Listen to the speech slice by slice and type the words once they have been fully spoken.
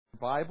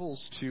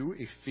Bibles to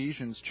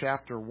Ephesians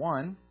chapter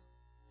 1.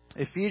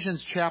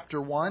 Ephesians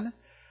chapter 1,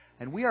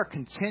 and we are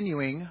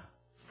continuing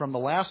from the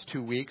last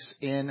 2 weeks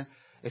in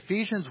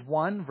Ephesians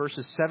 1,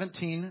 verses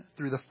 17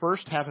 through the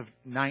first half of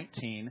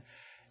 19.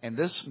 And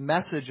this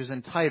message is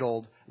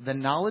entitled, The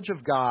Knowledge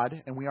of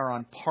God, and we are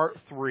on part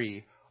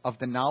 3 of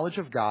the knowledge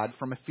of God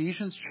from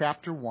Ephesians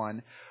chapter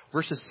 1,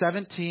 verses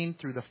 17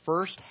 through the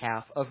first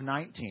half of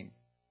 19.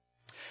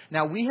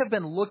 Now, we have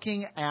been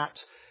looking at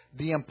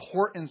the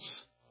importance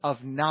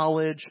of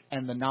knowledge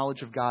and the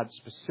knowledge of God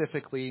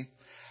specifically.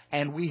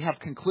 And we have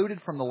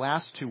concluded from the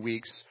last 2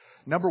 weeks,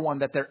 number one,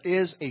 that there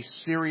is a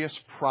serious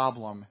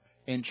problem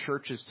in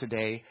churches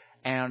today.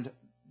 And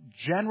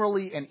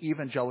generally in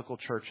evangelical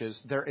churches,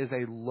 there is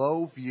a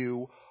low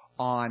view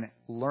on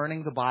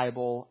learning the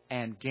Bible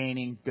and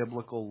gaining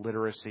biblical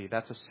literacy.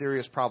 That's a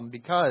serious problem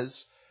because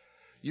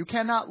you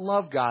cannot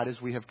love God,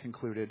 as we have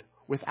concluded,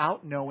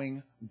 without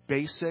knowing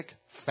basic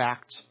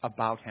facts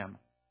about Him.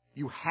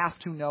 You have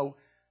to know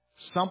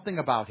something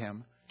about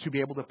Him to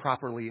be able to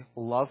properly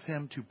love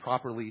Him, to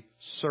properly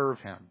serve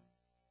Him.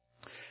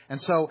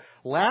 And so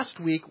last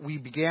week we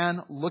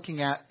began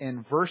looking at,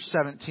 in verse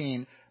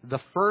 17, the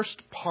first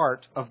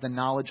part of the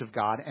knowledge of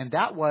God, and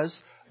that was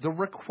the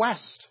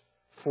request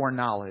for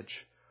knowledge.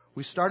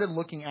 We started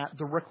looking at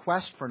the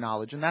request for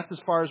knowledge, and that's as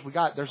far as we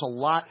got. There's a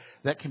lot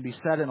that can be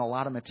said and a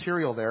lot of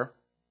material there.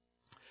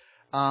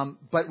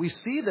 But we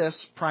see this,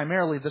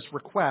 primarily this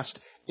request,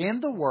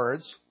 in the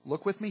words,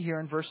 look with me here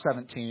in verse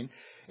 17,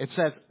 it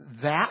says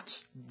that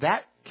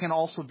can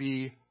also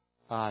be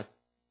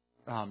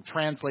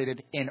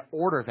translated in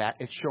order that.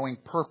 It's showing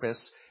purpose.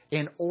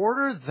 In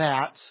order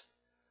that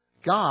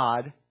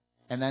God,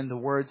 and then the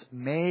words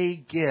may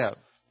give,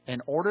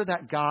 in order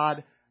that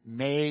God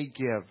may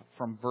give,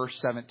 from verse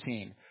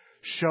 17,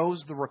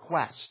 shows the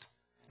request.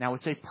 Now,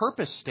 it's a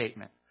purpose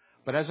statement.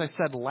 But as I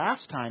said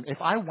last time, if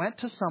I went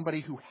to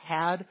somebody who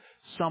had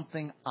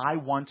something I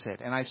wanted,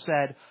 and I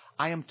said,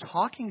 I am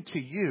talking to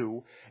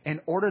you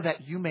in order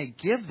that you may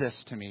give this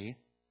to me,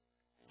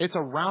 it's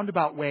a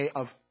roundabout way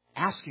of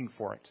asking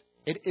for it.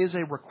 It is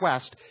a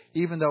request,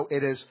 even though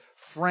it is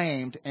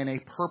framed in a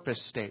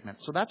purpose statement.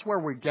 So that's where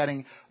we're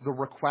getting the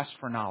request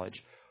for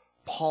knowledge.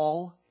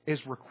 Paul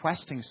is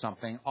requesting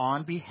something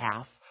on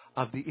behalf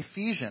of the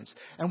Ephesians.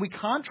 And we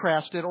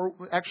contrasted, or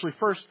actually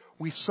first,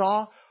 we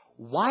saw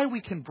why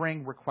we can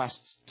bring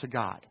requests to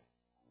God.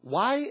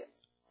 Why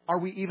are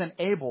we even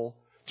able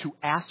to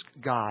ask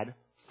God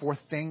for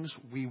things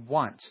we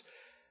want?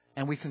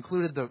 And we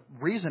concluded the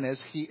reason is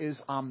He is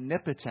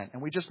omnipotent.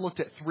 And we just looked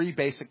at 3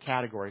 basic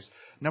categories.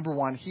 Number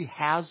one, He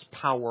has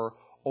power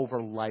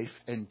over life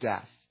and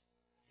death.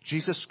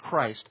 Jesus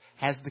Christ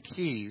has the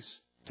keys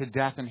to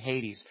death and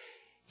Hades.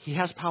 He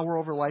has power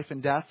over life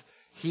and death.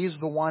 He's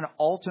the one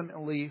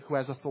ultimately who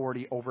has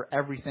authority over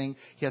everything.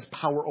 He has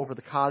power over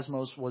the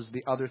cosmos, was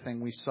the other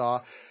thing we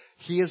saw.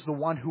 He is the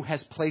one who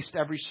has placed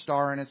every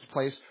star in its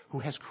place, who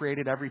has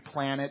created every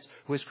planet,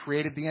 who has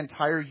created the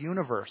entire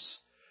universe.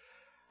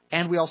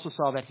 And we also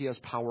saw that He has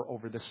power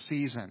over the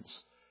seasons.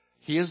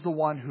 He is the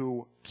one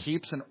who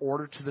keeps an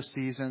order to the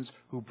seasons,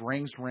 who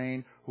brings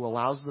rain, who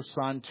allows the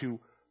sun to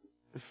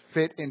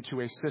fit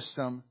into a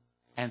system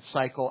and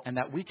cycle, and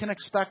that we can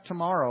expect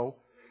tomorrow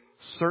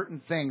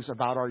certain things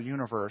about our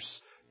universe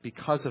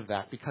because of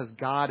that, because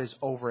God is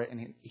over it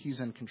and He's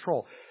in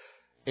control.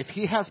 If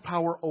He has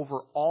power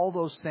over all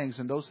those things,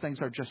 and those things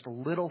are just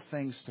little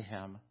things to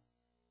Him,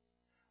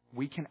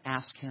 we can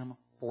ask Him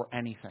for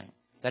anything.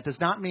 That does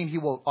not mean He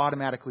will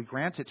automatically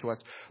grant it to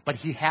us, but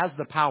He has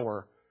the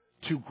power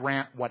to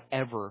grant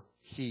whatever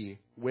He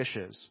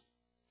wishes.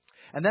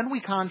 And then we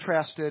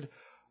contrasted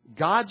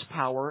God's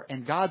power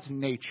and God's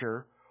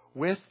nature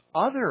with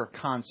other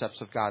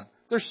concepts of God.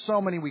 There's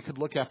so many we could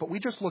look at, but we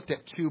just looked at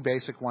 2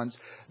 basic ones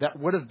that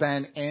would have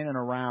been in and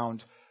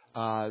around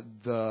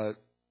the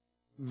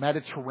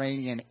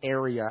Mediterranean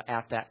area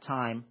at that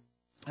time.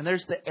 And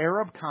there's the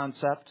Arab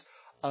concept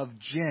of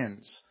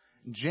jinns.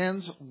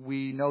 Jinns,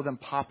 we know them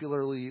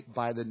popularly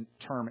by the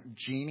term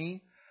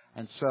genie.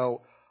 And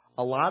so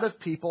a lot of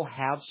people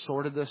have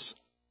sort of this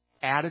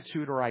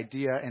attitude or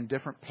idea, in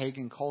different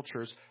pagan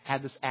cultures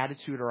had this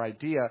attitude or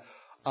idea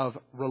of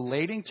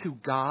relating to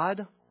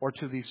God or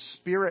to these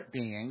spirit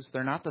beings.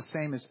 They're not the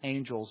same as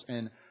angels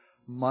in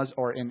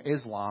in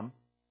Islam,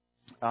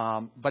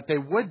 but they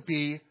would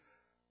be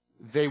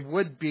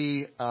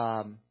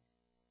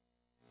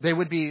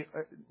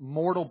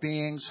mortal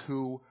beings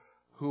who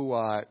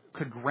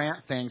could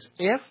grant things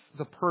if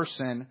the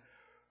person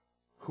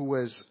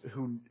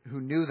who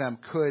knew them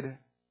could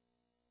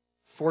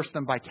force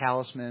them by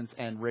talismans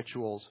and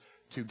rituals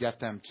to get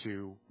them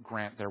to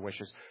grant their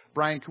wishes.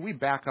 Brian, can we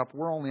back up?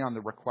 We're only on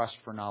the request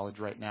for knowledge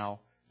right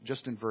now,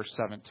 just in verse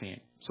 17.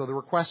 So the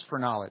request for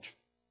knowledge.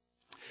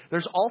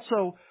 There's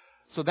also,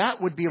 so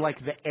that would be like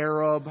the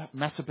Arab,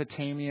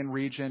 Mesopotamian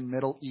region,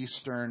 Middle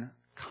Eastern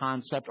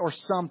concept, or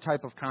some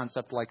type of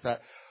concept like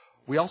that.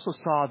 We also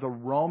saw the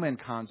Roman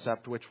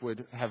concept, which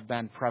would have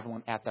been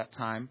prevalent at that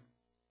time.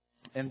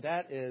 And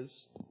that is,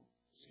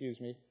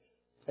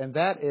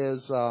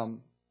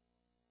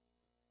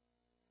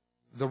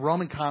 the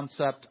Roman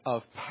concept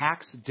of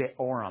pax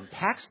deorum.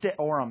 Pax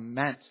deorum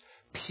meant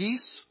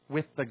peace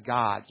with the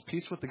gods.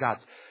 Peace with the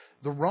gods.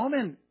 The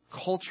Roman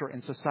culture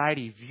and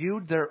society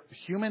viewed their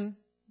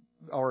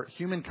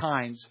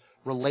humankind's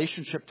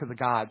relationship to the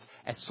gods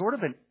as sort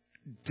of a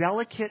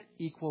delicate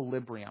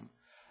equilibrium,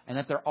 and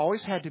that there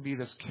always had to be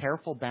this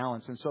careful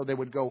balance. And so they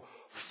would go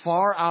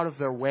far out of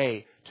their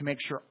way to make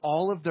sure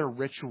all of their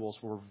rituals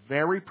were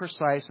very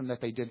precise and that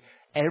they did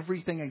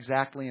everything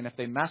exactly. And if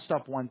they messed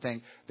up one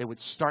thing, they would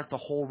start the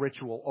whole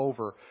ritual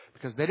over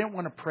because they didn't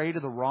want to pray to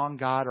the wrong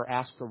god or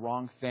ask the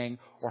wrong thing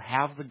or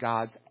have the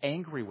gods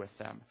angry with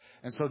them.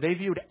 And so they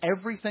viewed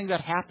everything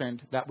that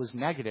happened that was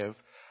negative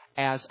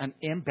as an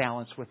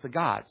imbalance with the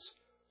gods.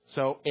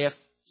 So if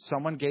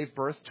someone gave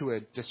birth to a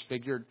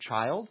disfigured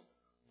child,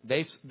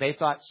 they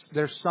thought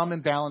there's some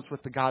imbalance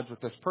with the gods with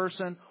this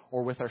person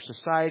or with our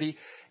society.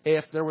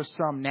 If there was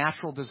some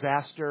natural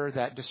disaster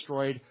that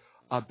destroyed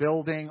a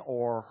building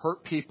or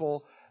hurt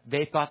people,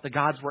 they thought the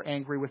gods were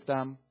angry with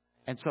them.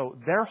 And so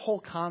their whole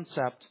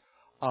concept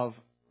of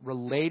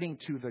relating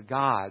to the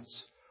gods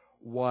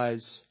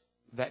was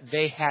that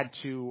they had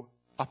to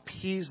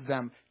appease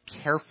them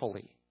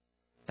carefully.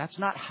 That's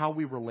not how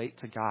we relate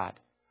to God.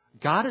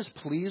 God is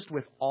pleased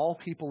with all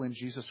people in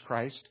Jesus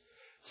Christ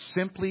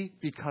simply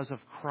because of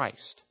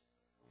Christ.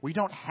 We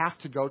don't have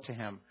to go to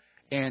Him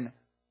in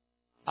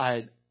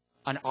an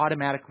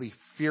automatically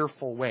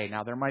fearful way.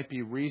 Now, there might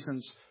be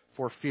reasons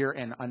for fear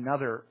in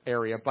another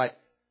area, but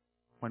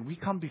when we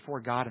come before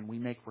God and we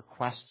make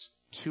requests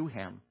to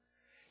Him,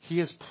 He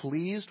is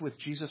pleased with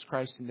Jesus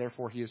Christ, and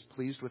therefore He is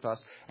pleased with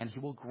us, and He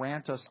will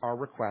grant us our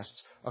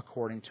requests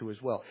according to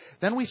His will.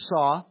 Then we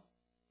saw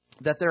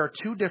that there are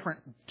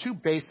two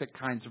basic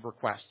kinds of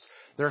requests.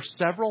 There are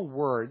several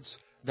words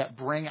that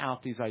bring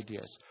out these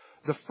ideas.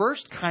 The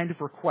first kind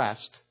of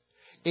request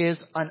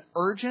is an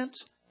urgent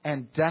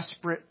and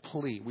desperate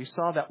plea. We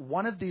saw that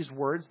one of these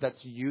words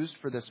that's used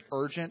for this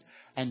urgent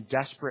and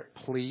desperate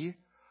plea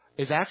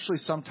is actually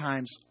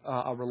sometimes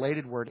a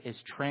related word is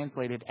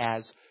translated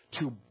as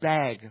to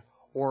beg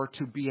or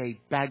to be a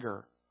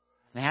beggar.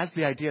 And it has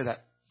the idea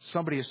that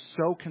somebody is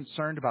so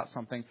concerned about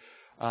something,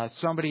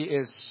 somebody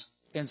is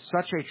in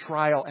such a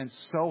trial and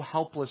so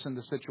helpless in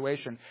the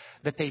situation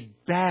that they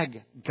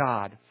beg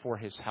God for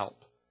His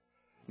help.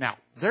 Now,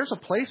 there's a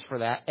place for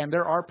that, and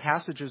there are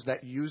passages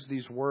that use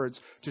these words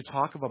to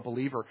talk of a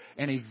believer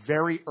in a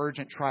very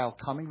urgent trial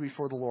coming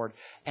before the Lord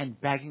and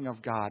begging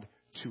of God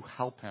to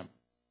help him.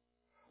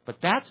 But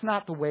that's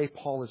not the way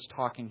Paul is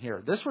talking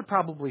here. This would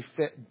probably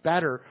fit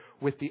better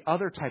with the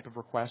other type of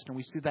request, and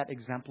we see that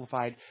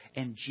exemplified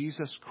in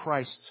Jesus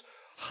Christ's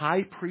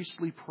high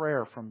priestly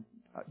prayer from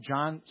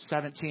John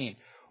 17,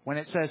 when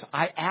it says,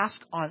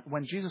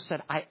 when Jesus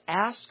said, I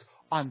ask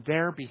on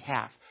their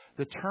behalf.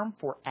 The term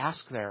for ask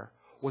there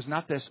was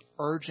not this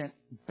urgent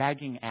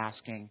begging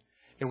asking.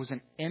 It was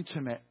an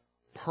intimate,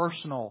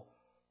 personal,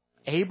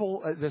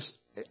 this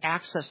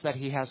access that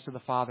He has to the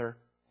Father,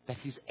 that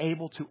He's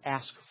able to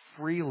ask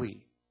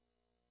freely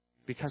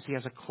because He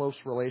has a close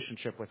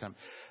relationship with Him.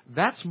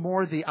 That's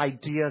more the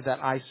idea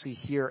that I see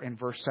here in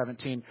verse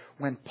 17,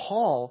 when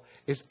Paul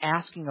is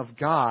asking of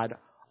God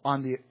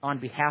on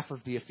behalf of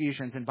the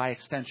Ephesians, and by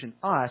extension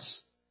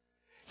us.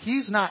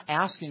 He's not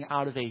asking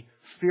out of a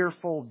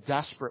fearful,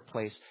 desperate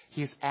place.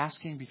 He's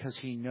asking because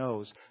he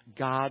knows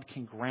God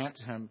can grant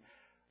him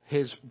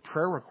his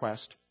prayer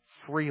request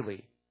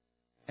freely.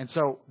 And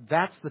so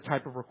that's the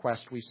type of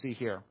request we see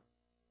here.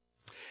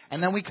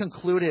 And then we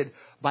concluded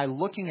by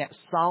looking at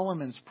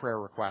Solomon's prayer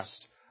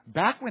request.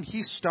 Back when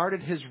he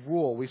started his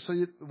rule, we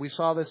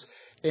saw this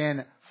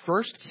in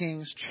 1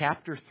 Kings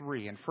chapter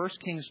 3. In 1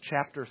 Kings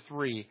chapter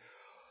 3,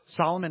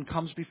 Solomon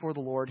comes before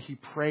the Lord, he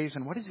prays,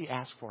 and what does he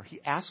ask for?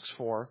 He asks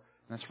for,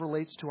 and this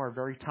relates to our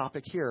very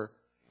topic here,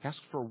 he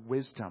asks for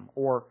wisdom,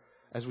 or,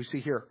 as we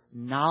see here,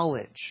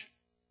 knowledge.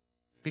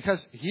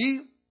 Because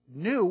he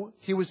knew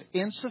he was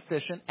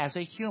insufficient as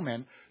a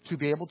human to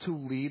be able to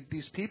lead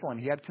these people, and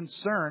he had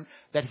concern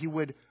that he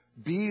would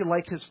be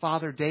like his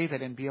father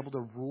David and be able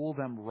to rule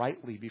them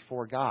rightly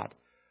before God.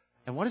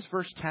 And what does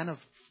verse 10 of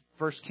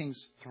 1 Kings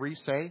 3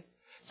 say? It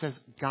says,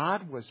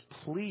 God was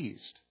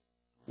pleased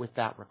with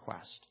that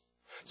request.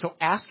 So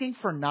asking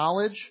for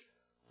knowledge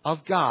of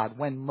God,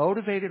 when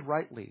motivated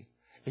rightly,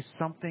 is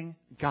something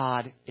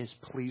God is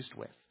pleased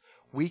with.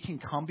 We can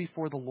come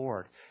before the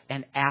Lord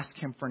and ask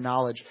Him for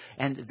knowledge.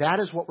 And that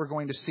is what we're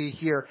going to see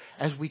here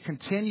as we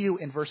continue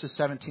in verses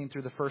 17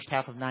 through the first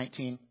half of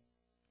 19.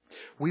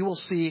 We will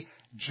see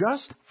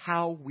just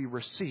how we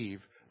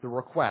receive the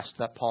request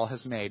that Paul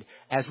has made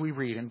as we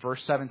read in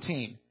verse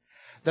 17.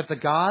 That the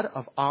God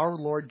of our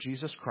Lord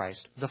Jesus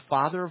Christ, the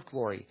Father of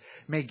glory,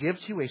 may give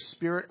to you a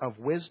spirit of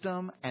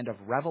wisdom and of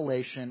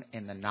revelation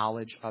in the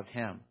knowledge of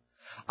Him.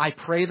 I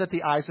pray that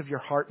the eyes of your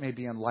heart may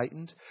be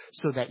enlightened,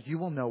 so that you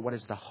will know what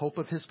is the hope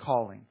of His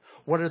calling,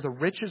 what are the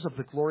riches of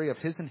the glory of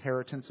His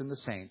inheritance in the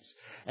saints,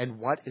 and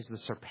what is the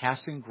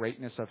surpassing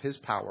greatness of His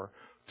power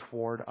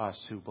toward us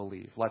who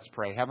believe. Let's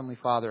pray. Heavenly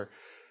Father,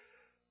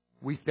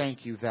 we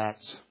thank You that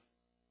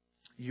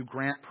You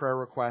grant prayer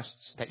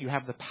requests, that You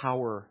have the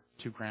power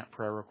to grant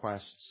prayer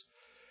requests,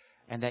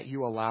 and that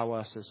you allow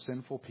us as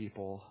sinful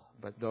people,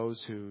 but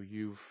those who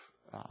you've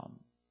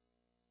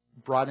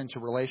brought into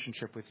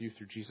relationship with you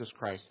through Jesus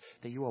Christ,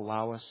 that you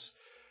allow us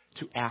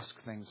to ask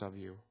things of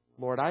you.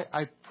 Lord,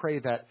 I pray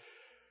that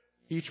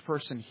each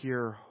person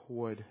here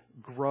would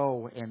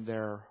grow in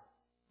their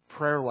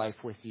prayer life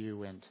with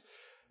you and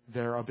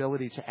their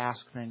ability to ask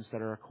things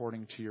that are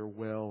according to your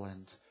will.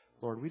 And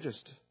Lord, we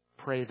just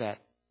pray that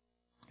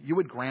you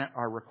would grant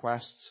our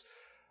requests,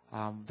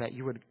 that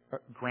you would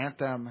grant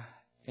them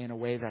in a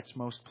way that's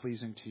most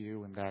pleasing to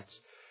you, and that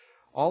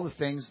all the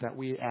things that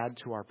we add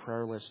to our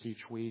prayer list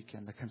each week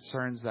and the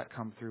concerns that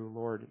come through,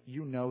 Lord,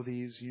 you know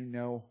these, you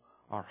know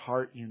our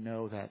heart, you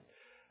know that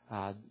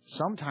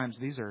sometimes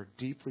these are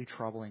deeply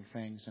troubling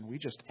things, and we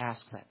just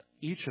ask that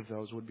each of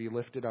those would be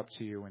lifted up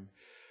to you, and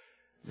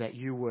that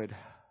you would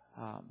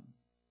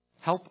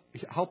help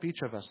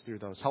each of us through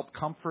those, help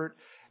comfort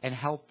and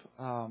help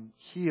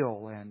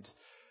heal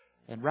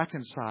and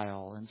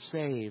reconcile and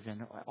save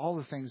and all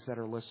the things that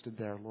are listed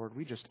there. Lord,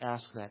 we just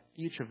ask that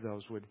each of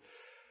those would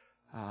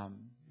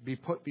be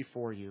put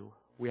before you.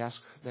 We ask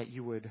that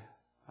you would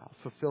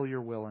fulfill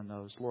your will in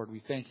those. Lord,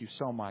 we thank you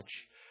so much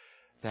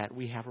that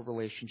we have a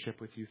relationship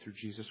with you through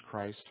Jesus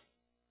Christ.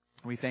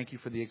 We thank you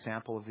for the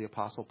example of the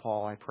Apostle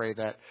Paul. I pray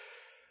that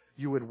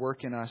you would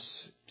work in us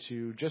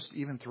to just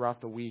even throughout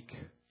the week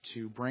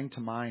to bring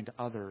to mind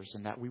others,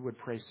 and that we would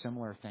pray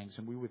similar things,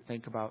 and we would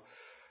think about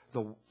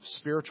the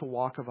spiritual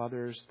walk of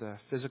others, the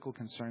physical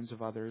concerns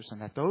of others,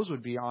 and that those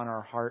would be on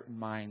our heart and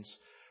minds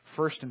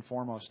first and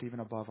foremost, even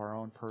above our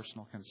own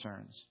personal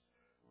concerns.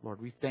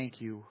 Lord, we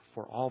thank you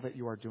for all that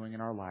you are doing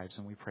in our lives,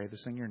 and we pray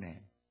this in your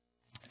name.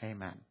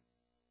 Amen.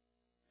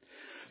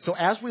 So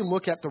as we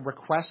look at the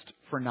request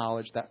for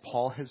knowledge that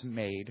Paul has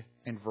made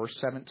in verse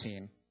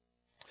 17,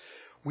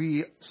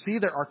 we see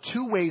there are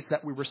two ways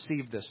that we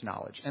receive this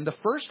knowledge. And the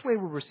first way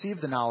we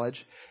receive the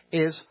knowledge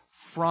is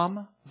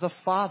from the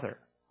Father.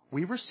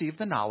 We receive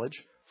the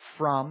knowledge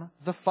from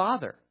the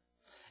Father.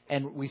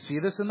 And we see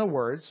this in the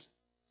words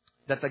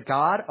that the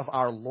God of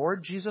our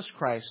Lord Jesus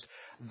Christ,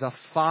 the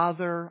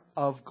Father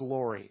of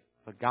glory,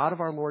 the God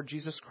of our Lord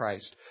Jesus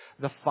Christ,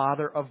 the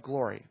Father of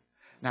glory.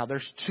 Now,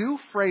 there's two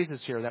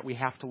phrases here that we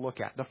have to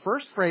look at. The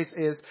first phrase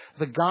is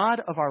the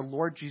God of our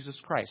Lord Jesus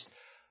Christ.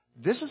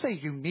 This is a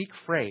unique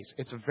phrase.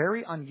 It's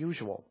very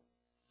unusual.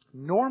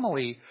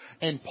 Normally,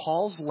 in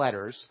Paul's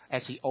letters,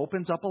 as he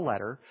opens up a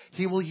letter,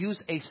 he will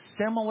use a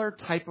similar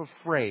type of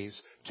phrase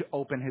to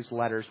open his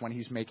letters when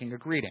he's making a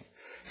greeting.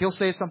 He'll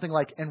say something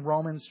like in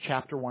Romans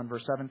chapter 1,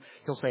 verse 7,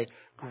 he'll say,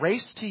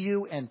 "Grace to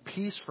you and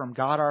peace from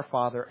God our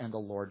Father and the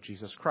Lord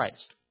Jesus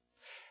Christ."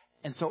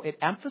 And so it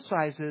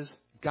emphasizes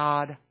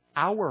God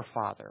our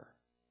Father,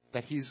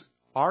 that he's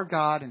our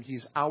God and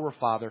he's our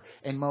Father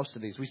in most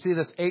of these. We see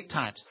this 8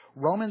 times.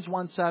 Romans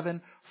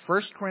 1:7,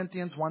 1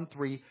 Corinthians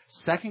 1:3,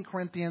 2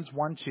 Corinthians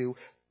 1:2,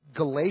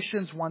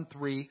 Galatians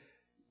 1:3.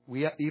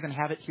 We even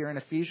have it here in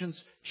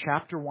Ephesians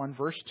chapter 1,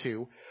 verse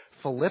 2,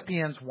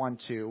 Philippians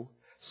 1:2,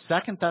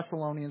 2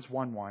 Thessalonians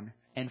 1:1,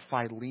 and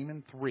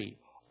Philemon 3.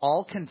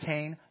 All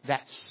contain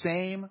that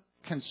same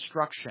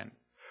construction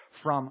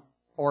from,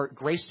 or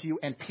grace to you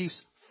and peace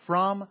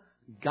from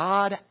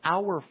God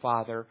our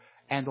Father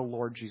and the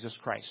Lord Jesus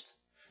Christ.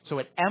 So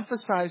it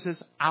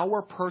emphasizes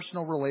our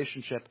personal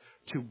relationship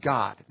to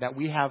God, that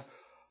we have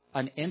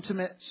an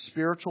intimate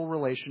spiritual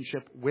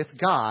relationship with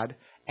God,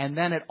 and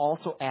then it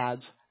also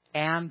adds,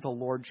 and the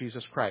Lord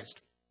Jesus Christ.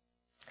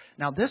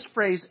 Now this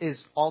phrase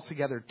is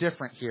altogether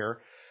different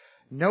here.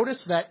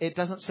 Notice that it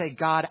doesn't say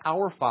God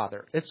our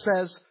Father. It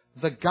says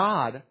the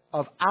God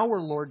of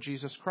our Lord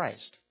Jesus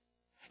Christ.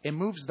 It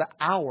moves the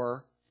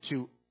our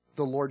to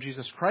the Lord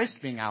Jesus Christ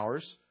being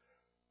ours.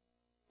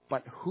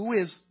 But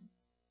who's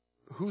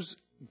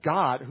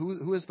God?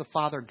 Who is the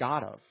Father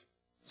God of?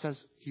 It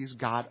says he's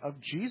God of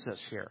Jesus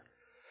here.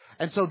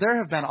 And so there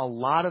have been a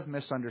lot of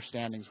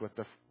misunderstandings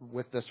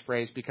with this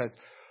phrase, because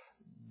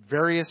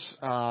various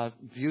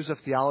views of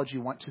theology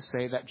want to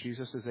say that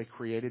Jesus is a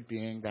created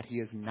being, that he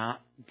is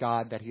not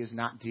God, that he is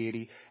not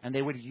deity. And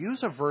they would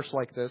use a verse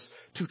like this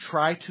to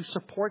try to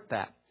support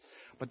that.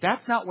 But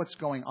that's not what's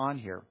going on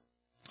here.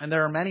 And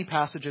there are many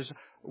passages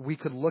we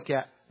could look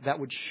at that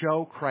would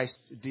show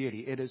Christ's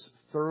deity. It is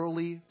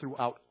thoroughly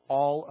throughout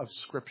all of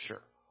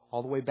Scripture,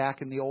 all the way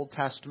back in the Old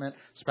Testament,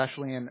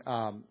 especially in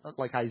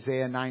like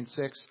Isaiah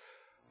 9:6,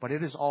 but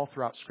it is all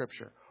throughout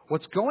Scripture.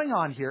 What's going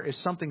on here is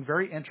something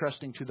very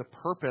interesting to the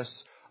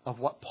purpose of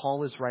what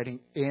Paul is writing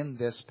in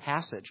this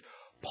passage.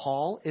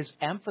 Paul is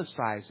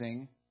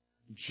emphasizing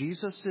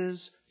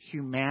Jesus'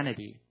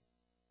 humanity.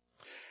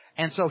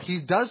 And so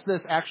he does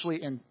this actually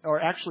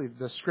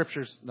the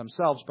Scriptures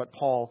themselves, but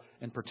Paul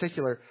in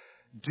particular,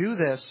 do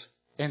this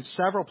in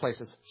several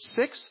places.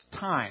 6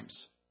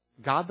 times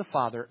God the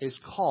Father is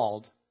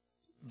called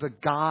the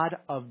God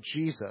of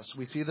Jesus.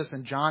 We see this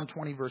in John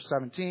 20, verse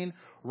 17,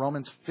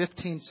 Romans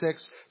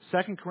 15:6,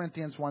 2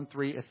 Corinthians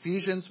 1:3,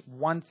 Ephesians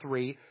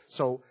 1:3.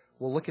 So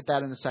we'll look at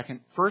that in a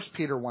second. 1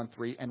 Peter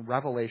 1:3 and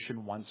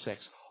Revelation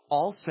 1:6.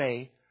 All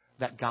say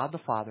that God the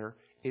Father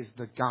is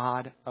the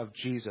God of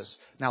Jesus.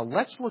 Now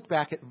let's look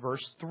back at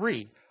verse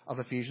 3 of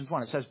Ephesians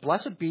 1. It says,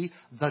 "Blessed be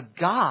the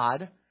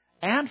God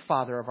and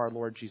Father of our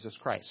Lord Jesus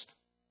Christ."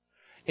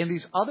 In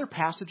these other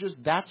passages,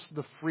 that's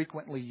the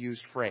frequently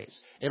used phrase.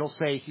 It'll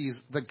say He's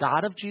the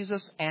God of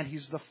Jesus and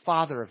He's the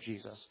Father of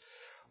Jesus.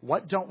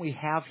 What don't we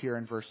have here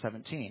in verse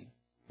 17?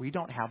 We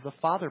don't have the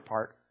Father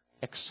part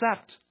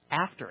except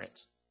after it.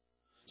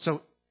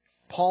 So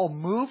Paul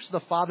moves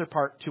the Father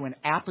part to an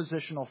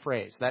appositional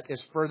phrase that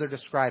is further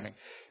describing.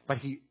 But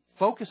he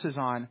focuses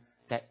on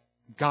that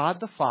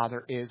God the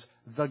Father is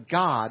the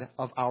God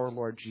of our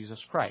Lord Jesus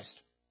Christ.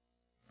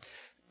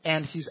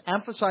 And he's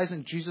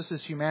emphasizing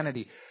Jesus'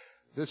 humanity.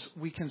 This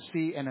we can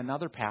see in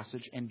another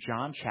passage in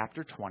John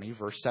chapter 20,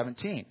 verse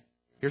 17.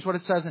 Here's what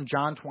it says in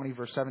John 20,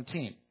 verse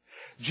 17.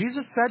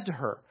 Jesus said to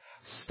her,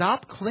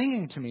 "Stop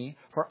clinging to me,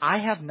 for I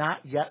have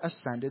not yet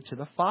ascended to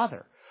the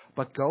Father.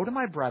 But go to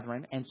my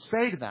brethren and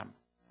say to them."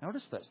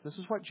 Notice this. This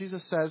is what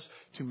Jesus says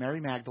to Mary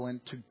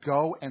Magdalene to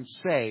go and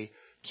say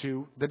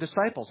to the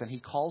disciples. And he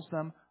calls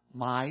them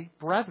my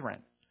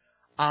brethren.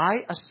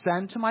 "I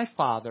ascend to my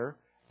Father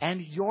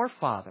and your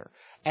Father,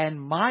 and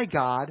my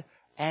God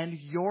and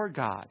your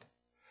God."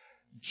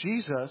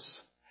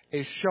 Jesus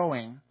is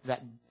showing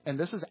that, and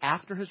this is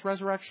after his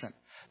resurrection,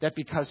 that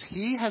because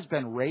he has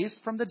been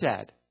raised from the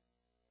dead,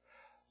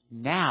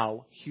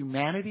 now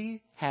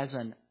humanity has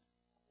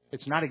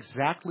it's not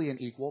exactly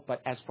an equal,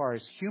 but as far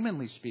as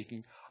humanly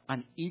speaking,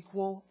 an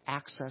equal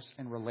access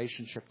and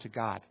relationship to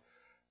God.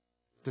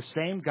 The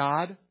same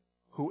God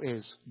who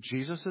is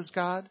Jesus'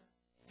 God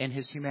in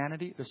his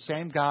humanity, the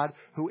same God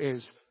who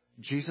is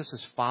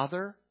Jesus'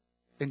 Father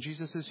in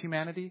Jesus'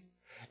 humanity,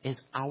 is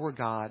our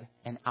God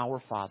and our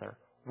Father.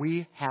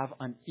 We have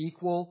an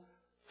equal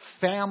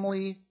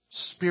family,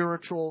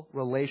 spiritual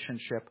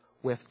relationship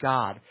with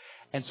God.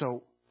 And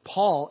so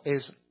Paul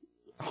is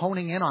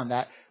honing in on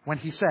that when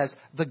he says,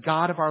 the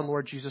God of our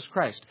Lord Jesus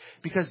Christ.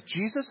 Because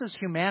Jesus'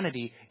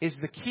 humanity is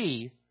the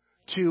key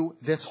to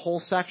this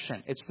whole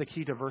section. It's the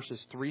key to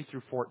verses 3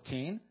 through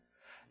 14.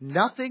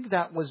 Nothing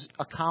that was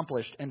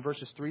accomplished in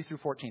verses 3 through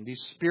 14,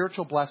 these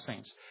spiritual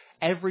blessings,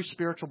 every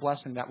spiritual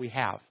blessing that we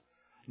have,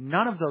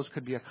 none of those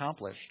could be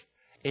accomplished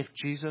if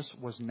Jesus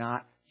was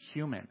not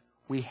human.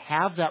 We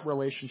have that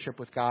relationship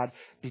with God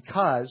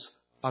because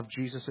of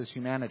Jesus'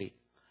 humanity.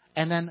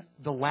 And then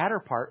the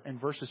latter part in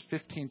verses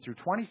 15 through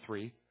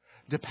 23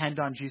 depend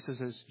on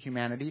Jesus'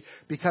 humanity,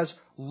 because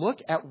look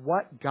at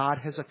what God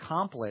has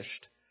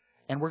accomplished.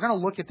 And we're going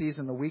to look at these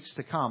in the weeks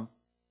to come.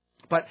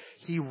 But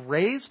he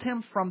raised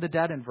him from the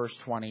dead in verse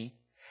 20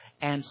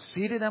 and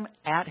seated him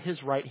at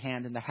his right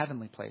hand in the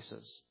heavenly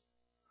places.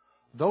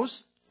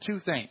 Those two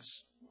things,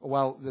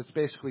 well, that's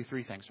basically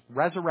three things: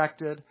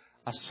 resurrected,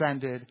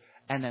 ascended,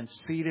 and then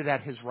seated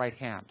at his right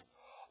hand.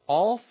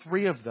 All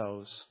three of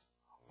those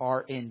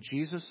are in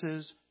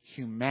Jesus'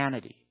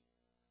 humanity.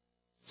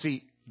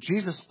 See,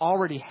 Jesus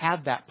already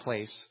had that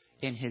place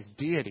in his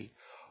deity.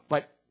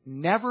 But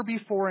never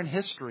before in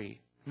history,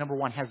 number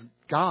one, has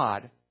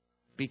God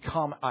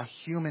become a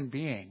human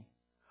being,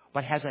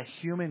 but has a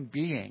human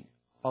being,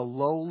 a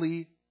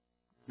lowly.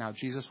 Now,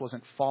 Jesus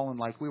wasn't fallen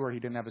like we were. He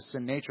didn't have a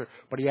sin nature,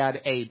 but he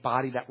had a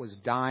body that was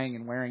dying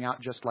and wearing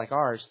out just like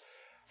ours.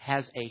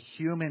 Has a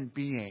human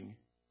being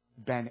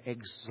been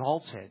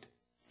exalted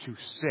to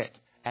sit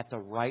at the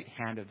right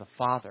hand of the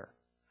Father?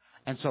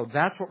 And so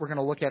that's what we're going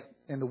to look at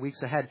in the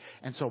weeks ahead.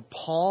 And so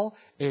Paul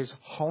is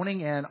honing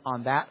in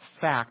on that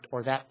fact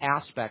or that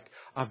aspect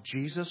of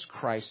Jesus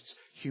Christ's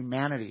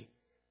humanity.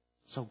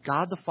 So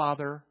God the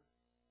Father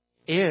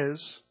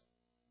is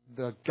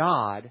the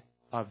God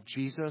of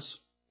Jesus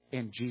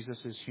in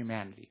Jesus'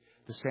 humanity,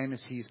 the same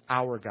as he's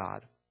our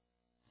God.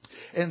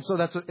 And so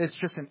it's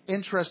just an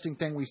interesting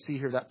thing we see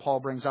here that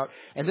Paul brings out.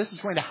 And this is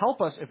going to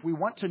help us if we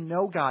want to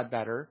know God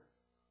better.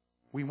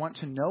 We want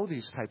to know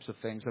these types of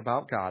things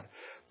about God.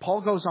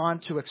 Paul goes on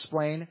to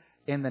explain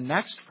in the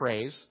next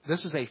phrase.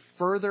 This is a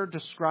further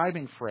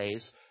describing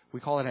phrase. We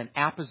call it an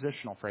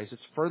appositional phrase.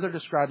 It's further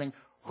describing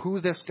who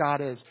this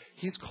God is.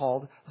 He's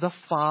called the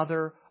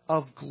Father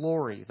of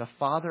glory. The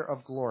Father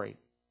of glory.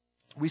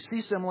 We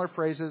see similar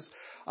phrases.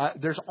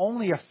 There's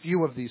only a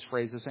few of these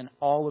phrases in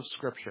all of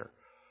Scripture.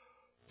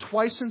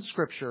 Twice in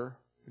Scripture,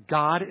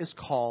 God is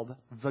called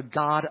the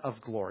God of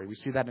glory. We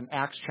see that in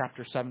Acts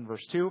chapter 7,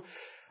 verse 2.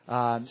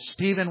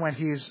 Stephen, when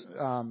he's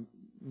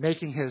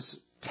making his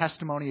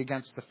testimony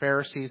against the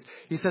Pharisees,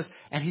 he says,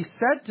 and he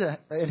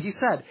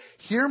said,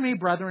 "Hear me,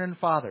 brethren and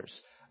fathers.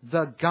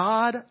 The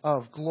God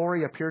of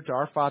glory appeared to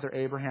our father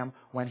Abraham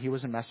when he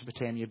was in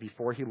Mesopotamia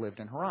before he lived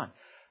in Haran."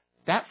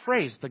 That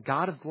phrase, the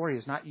God of glory,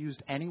 is not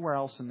used anywhere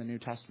else in the New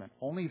Testament,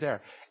 only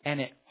there.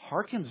 And it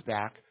harkens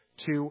back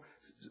to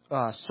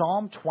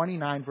Psalm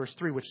 29, verse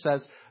 3, which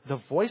says, "The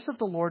voice of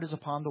the Lord is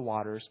upon the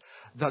waters.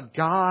 The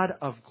God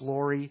of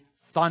glory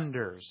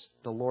thunders.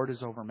 The Lord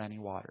is over many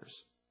waters."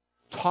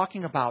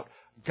 Talking about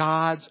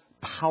God's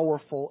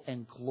powerful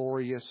and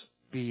glorious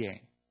being.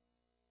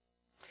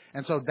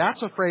 And so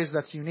that's a phrase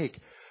that's unique.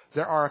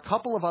 There are a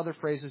couple of other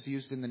phrases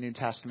used in the New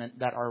Testament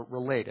that are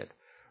related.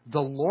 The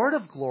Lord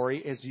of glory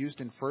is used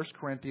in 1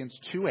 Corinthians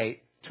 2:8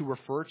 to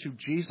refer to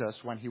Jesus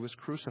when he was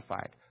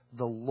crucified.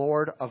 The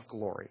Lord of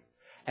glory.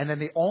 And then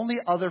the only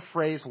other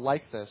phrase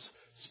like this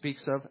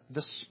speaks of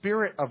the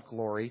Spirit of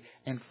glory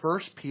in 1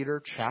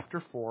 Peter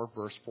chapter 4,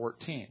 verse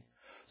 14.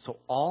 So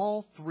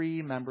all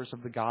three members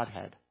of the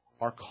Godhead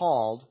are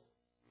called,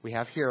 we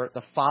have here,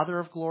 the Father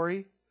of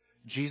glory,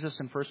 Jesus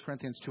in 1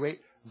 Corinthians 2:8,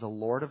 the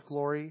Lord of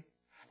glory,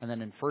 and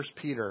then in 1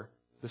 Peter,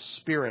 the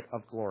Spirit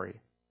of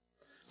glory.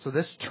 So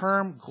this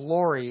term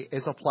glory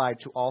is applied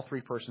to all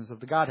three persons of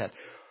the Godhead.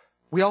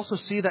 We also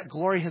see that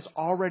glory has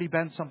already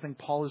been something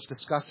Paul is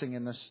discussing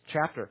in this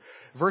chapter.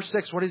 Verse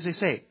 6, what does he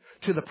say?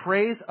 To the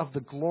praise of the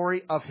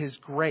glory of his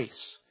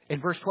grace. In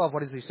verse 12,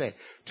 what does he say?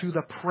 To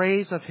the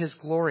praise of his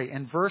glory.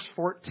 In verse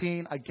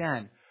 14,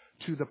 again,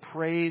 to the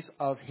praise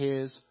of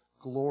his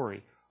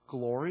glory.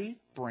 Glory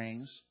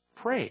brings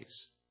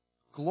praise.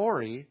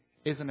 Glory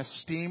is an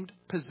esteemed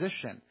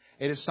position.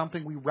 It is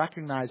something we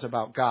recognize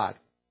about God.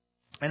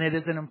 And it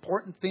is an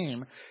important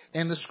theme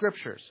in the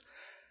Scriptures.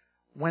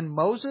 When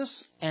Moses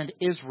and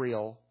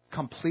Israel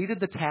completed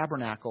the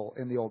tabernacle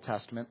in the Old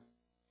Testament,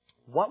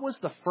 what was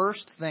the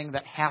first thing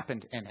that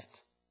happened in it?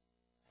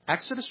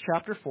 Exodus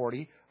chapter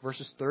 40,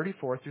 verses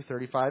 34 through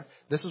 35,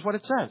 this is what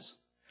it says.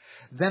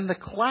 Then the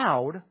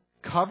cloud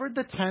covered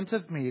the tent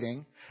of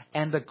meeting,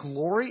 and the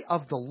glory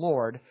of the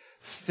Lord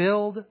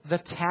filled the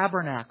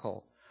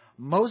tabernacle.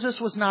 Moses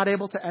was not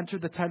able to enter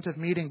the tent of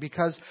meeting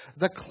because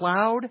the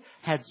cloud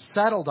had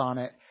settled on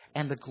it,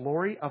 and the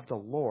glory of the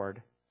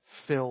Lord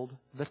filled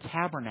the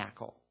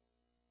tabernacle.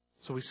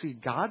 So we see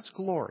God's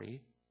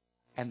glory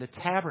and the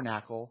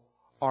tabernacle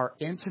are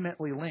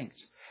intimately linked.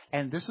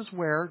 And this is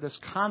where this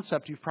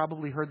concept, you've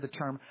probably heard the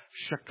term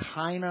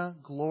Shekinah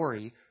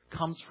glory,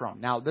 comes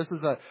from. Now, this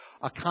is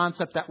a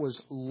concept that was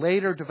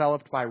later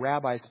developed by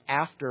rabbis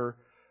after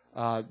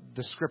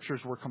the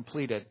Scriptures were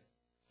completed.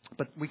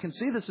 But we can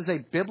see this is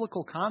a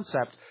biblical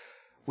concept.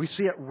 We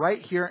see it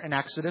right here in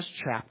Exodus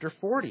chapter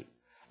 40.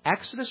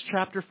 Exodus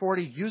chapter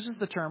 40 uses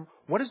the term,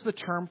 what is the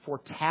term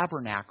for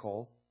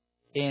tabernacle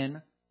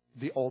in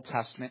the Old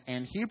Testament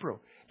and Hebrew?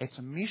 It's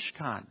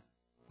Mishkan,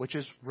 which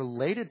is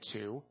related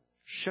to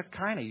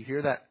Shekinah. You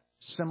hear that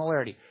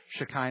similarity.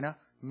 Shekinah,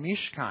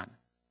 Mishkan.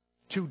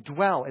 To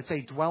dwell, it's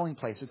a dwelling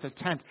place. It's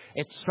a tent.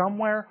 It's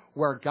somewhere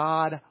where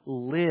God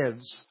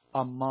lives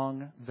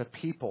among the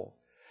people.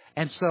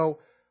 And so,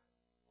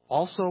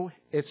 also,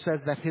 it says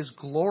that His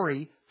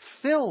glory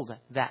filled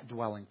that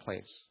dwelling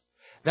place.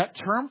 That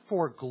term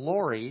for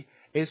glory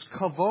is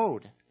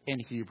kavod in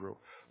Hebrew.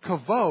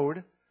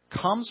 Kavod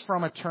comes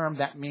from a term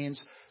that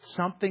means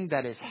something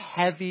that is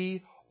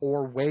heavy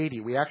or weighty.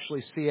 We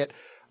actually see it,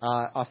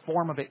 a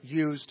form of it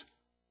used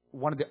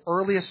one of the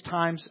earliest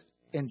times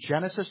in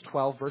Genesis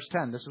 12, verse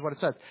 10. This is what it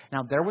says.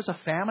 Now, there was a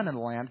famine in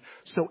the land,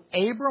 so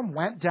Abram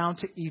went down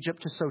to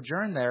Egypt to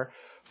sojourn there,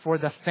 for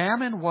the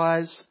famine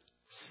was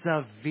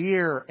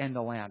severe in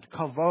the land.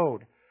 Kavod.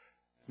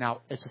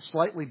 Now, it's a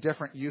slightly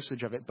different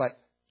usage of it, but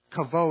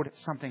kavod,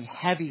 something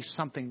heavy,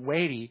 something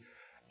weighty,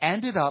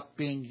 ended up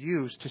being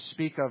used to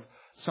speak of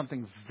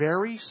something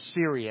very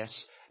serious,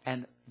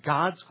 and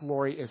God's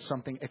glory is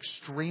something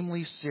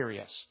extremely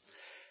serious.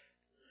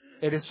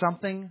 It is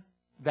something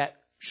that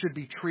should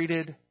be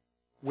treated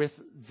with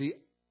the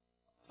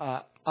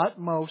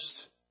utmost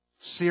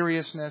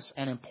seriousness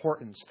and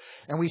importance.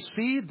 And we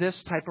see this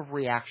type of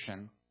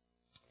reaction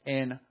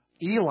in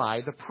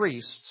Eli, the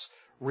priest's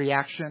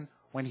reaction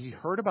when he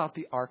heard about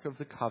the Ark of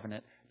the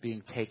Covenant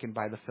being taken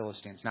by the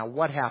Philistines. Now,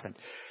 what happened?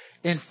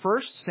 In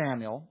 1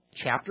 Samuel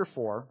chapter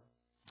 4,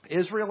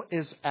 Israel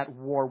is at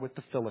war with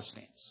the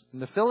Philistines. And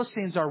the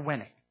Philistines are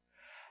winning.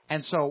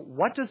 And so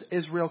what does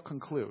Israel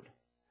conclude?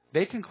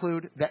 They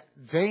conclude that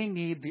they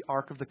need the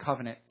Ark of the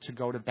Covenant to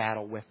go to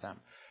battle with them.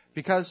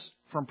 Because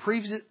from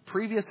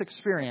previous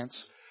experience,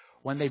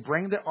 when they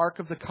bring the Ark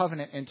of the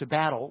Covenant into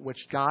battle, which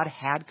God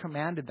had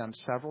commanded them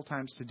several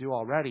times to do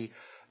already,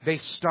 they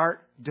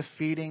start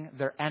defeating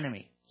their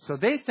enemy. So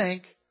they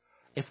think,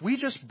 if we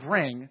just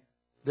bring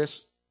this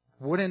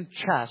wooden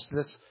chest,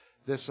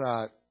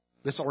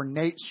 this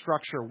ornate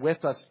structure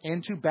with us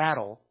into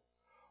battle,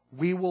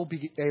 we will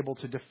be able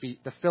to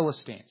defeat the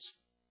Philistines.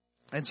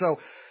 And so,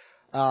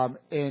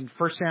 in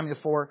 1 Samuel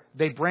 4,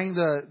 they bring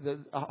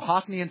the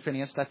Hophni and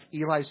Phinehas, that's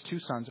Eli's two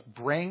sons,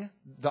 bring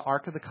the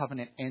Ark of the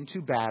Covenant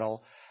into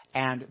battle,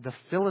 and the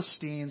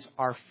Philistines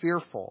are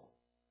fearful.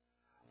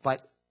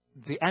 But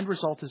the end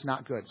result is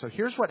not good. So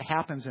here's what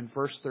happens in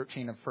verse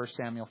 13 of 1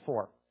 Samuel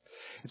 4.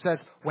 It says,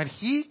 when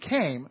he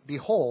came,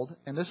 behold,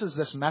 and this is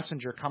this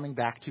messenger coming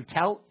back to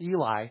tell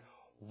Eli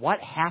what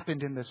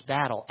happened in this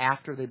battle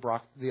after they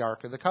brought the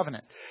Ark of the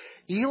Covenant.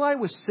 Eli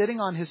was sitting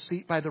on his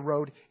seat by the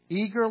road,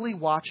 eagerly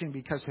watching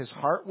because his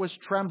heart was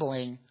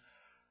trembling,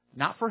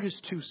 not for his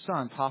two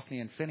sons, Hophni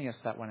and Phinehas,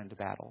 that went into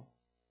battle.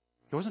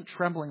 He wasn't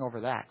trembling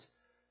over that.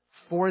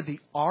 For the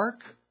Ark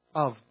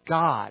of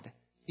God,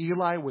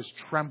 Eli was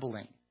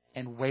trembling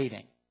and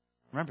waiting.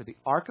 Remember, the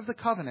Ark of the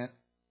Covenant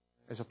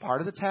is a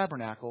part of the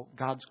tabernacle.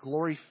 God's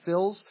glory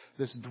fills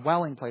this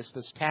dwelling place,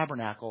 this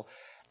tabernacle,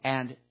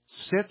 and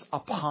sits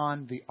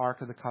upon the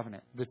Ark of the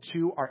Covenant. The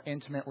two are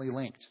intimately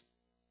linked.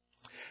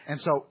 And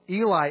so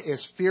Eli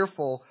is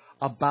fearful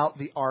about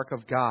the Ark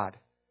of God.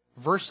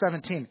 Verse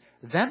 17,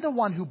 then the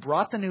one who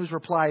brought the news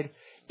replied,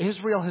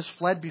 Israel has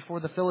fled before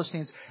the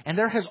Philistines, and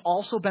there has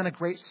also been a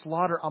great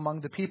slaughter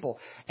among the people.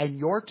 And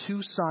your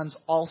two sons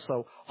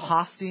also,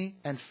 Hophni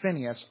and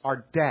Phinehas,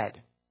 are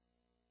dead.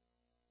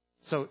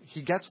 So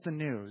he gets the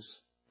news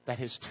that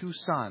his two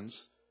sons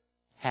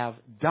have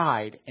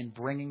died in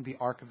bringing the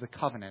Ark of the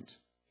Covenant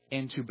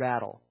into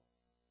battle.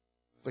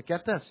 But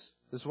get this.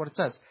 This is what it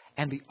says.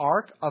 And the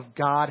Ark of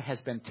God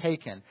has been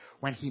taken.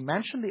 When he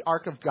mentioned the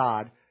Ark of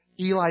God,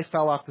 Eli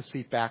fell off the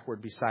seat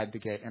backward beside the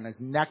gate, and his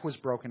neck was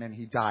broken, and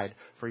he died,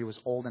 for he was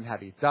old and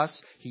heavy. Thus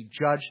he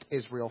judged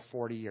Israel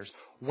 40 years.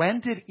 When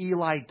did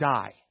Eli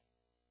die?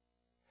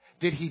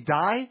 Did he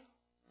die?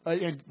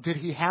 Did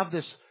he have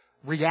this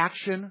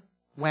reaction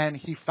when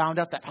he found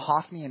out that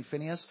Hophni and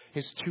Phinehas,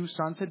 his two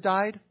sons, had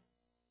died?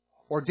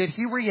 Or did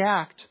he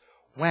react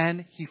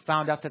when he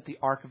found out that the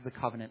Ark of the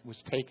Covenant was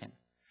taken?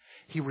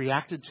 He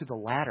reacted to the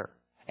latter.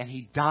 And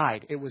he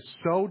died. It was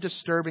so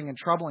disturbing and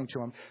troubling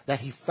to him that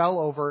he fell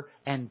over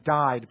and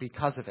died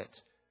because of it.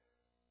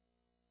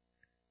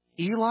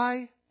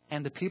 Eli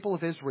and the people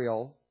of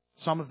Israel,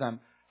 some of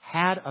them,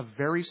 had a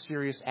very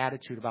serious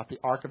attitude about the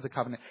Ark of the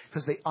Covenant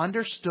because they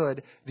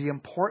understood the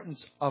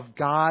importance of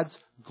God's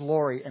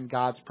glory and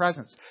God's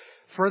presence.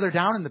 Further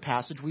down in the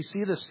passage, we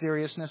see this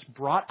seriousness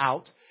brought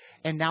out,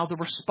 and now the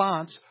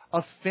response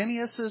of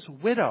Phinehas'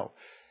 widow.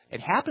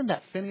 It happened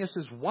that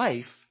Phinehas'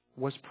 wife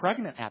was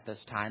pregnant at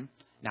this time.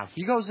 Now,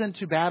 he goes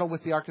into battle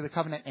with the Ark of the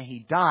Covenant and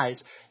he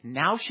dies.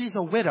 Now she's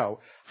a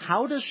widow.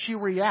 How does she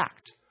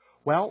react?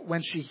 Well,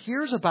 when she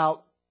heard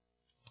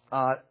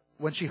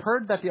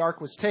that the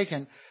Ark was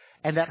taken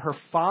and that her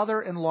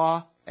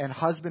father-in-law and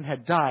husband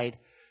had died,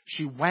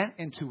 she went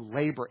into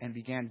labor and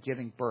began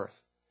giving birth.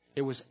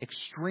 It was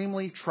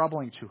extremely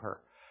troubling to her.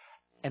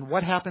 And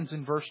what happens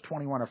in verse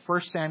 21 of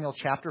 1 Samuel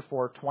chapter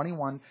 4,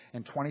 21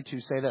 and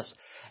 22 say this.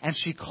 And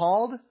she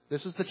called,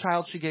 this is the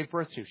child she gave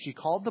birth to, she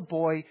called the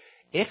boy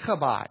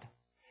Ichabod.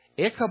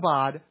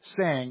 Ichabod,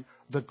 saying,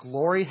 the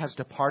glory has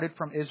departed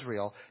from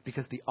Israel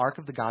because the Ark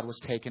of the God was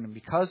taken and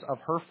because of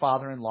her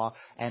father-in-law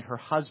and her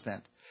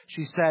husband.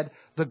 She said,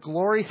 the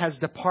glory has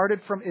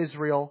departed from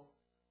Israel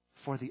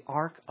for the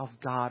Ark of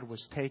God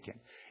was taken.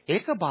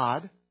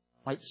 Ichabod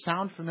might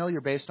sound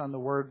familiar based on the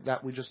word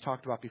that we just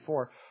talked about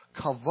before,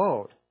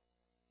 kavod.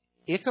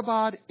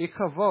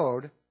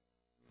 Ikavod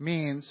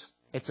means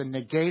it's a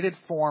negated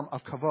form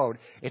of kavod.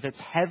 If it's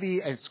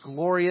heavy, it's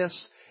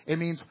glorious, it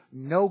means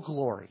no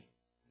glory,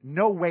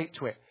 no weight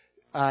to it.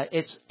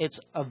 It's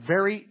a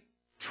very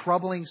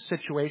troubling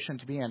situation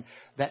to be in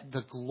that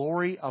the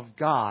glory of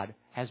God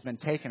has been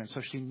taken. And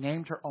so she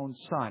named her own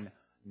son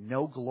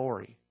No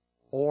Glory.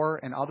 Or,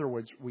 in other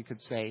words, we could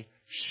say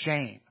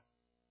shame.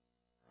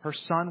 Her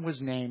son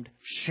was named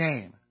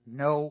Shame,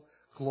 No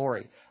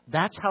Glory.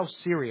 That's how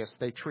serious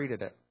they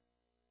treated it.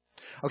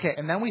 Okay,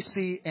 and then we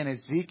see in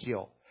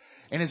Ezekiel.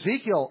 In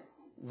Ezekiel,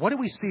 what do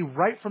we see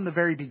right from the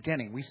very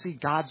beginning? We see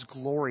God's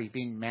glory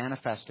being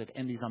manifested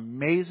in these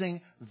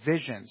amazing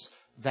visions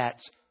that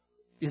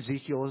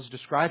Ezekiel is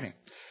describing.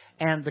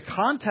 And the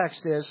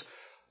context is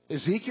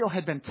Ezekiel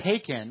had been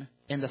taken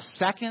in the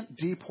second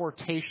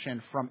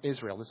deportation from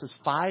Israel. This is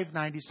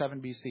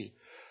 597 BC.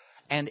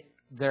 And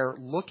they're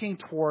looking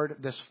toward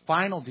this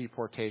final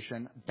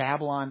deportation,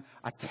 Babylon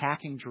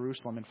attacking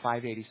Jerusalem in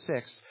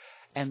 586.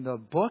 And the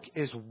book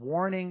is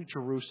warning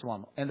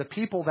Jerusalem and the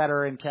people that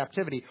are in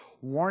captivity,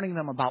 warning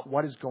them about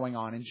what is going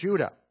on in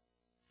Judah.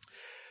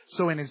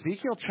 So in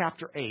Ezekiel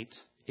chapter 8,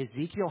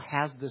 Ezekiel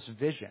has this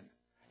vision.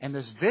 And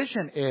this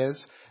vision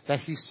is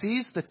that he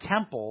sees the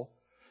temple.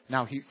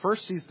 Now, he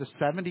first sees the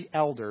 70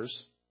 elders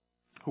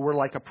who were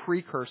like a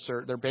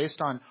precursor. They're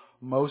based on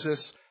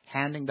Moses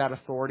handing that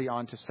authority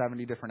on to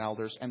 70 different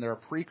elders. And they're a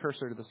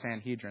precursor to the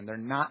Sanhedrin. They're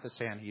not the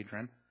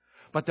Sanhedrin.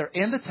 But they're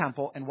in the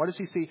temple. And what does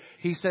he see?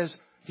 He says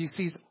he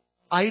sees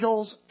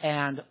idols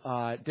and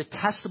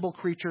detestable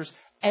creatures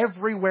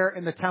everywhere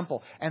in the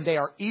temple. And they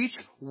are each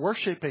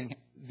worshiping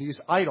these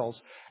idols.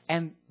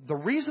 And the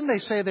reason they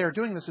say they are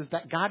doing this is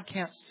that God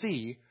can't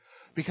see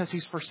because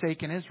he's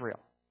forsaken Israel.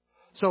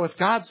 So if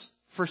God's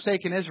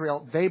forsaken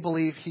Israel, they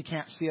believe he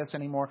can't see us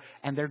anymore,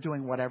 and they're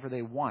doing whatever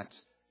they want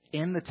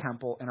in the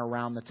temple and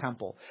around the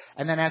temple.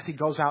 And then as he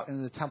goes out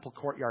into the temple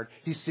courtyard,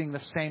 he's seeing the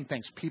same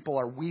things. People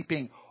are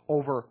weeping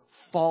over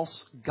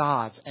false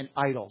gods and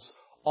idols.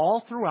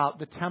 All throughout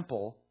the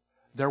temple,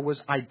 there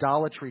was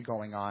idolatry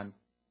going on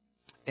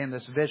in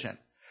this vision.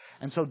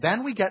 And so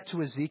then we get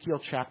to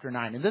Ezekiel chapter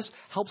 9. And this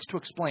helps to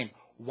explain,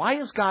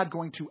 why is God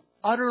going to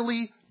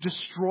utterly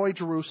destroy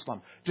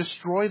Jerusalem,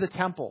 destroy the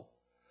temple?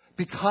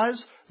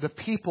 Because the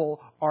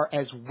people are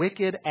as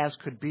wicked as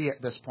could be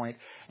at this point.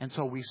 And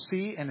so we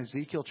see in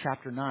Ezekiel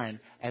chapter 9,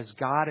 as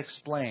God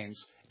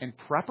explains, in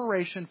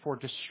preparation for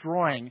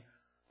destroying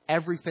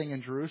everything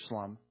in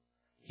Jerusalem,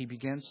 he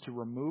begins to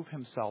remove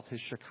himself, his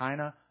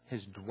Shekinah,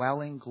 his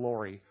dwelling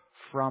glory,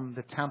 from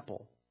the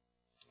temple.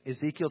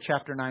 Ezekiel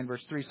chapter 9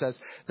 verse 3 says,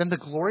 "Then the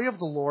glory of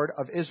the Lord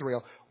of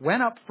Israel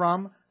went up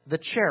from the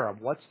cherub."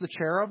 What's the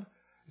cherub?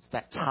 It's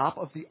that top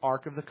of the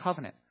Ark of the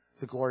Covenant.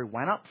 The glory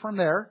went up from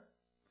there,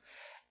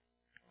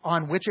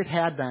 on which it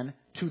had been,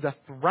 to the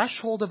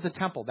threshold of the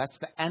temple. That's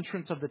the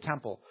entrance of the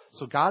temple.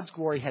 So God's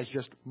glory has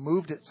just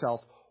moved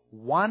itself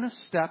one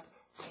step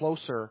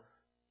closer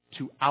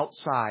to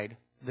outside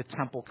the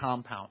temple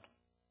compound.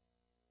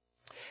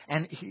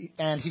 And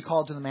he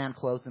called to the man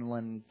clothed in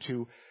linen,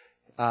 to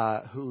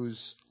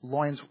whose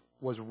loins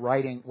was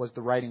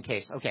the writing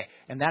case. Okay,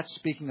 and that's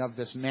speaking of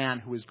this man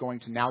who is going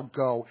to now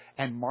go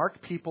and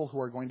mark people who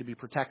are going to be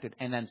protected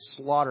and then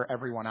slaughter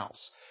everyone else.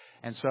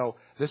 And so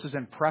this is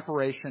in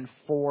preparation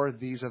for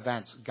these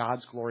events.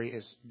 God's glory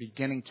is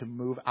beginning to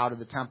move out of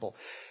the temple.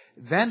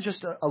 Then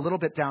just a little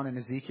bit down in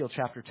Ezekiel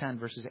chapter 10,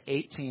 verses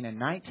 18 and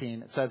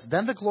 19, it says,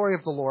 "Then the glory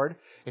of the Lord,"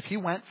 if he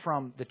went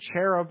from the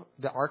cherub,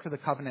 the Ark of the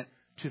Covenant,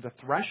 to the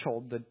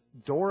threshold, the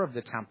door of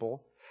the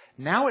temple,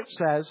 now it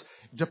says,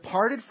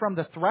 "departed from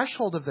the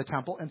threshold of the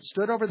temple and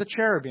stood over the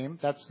cherubim."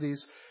 That's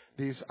these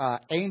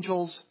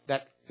angels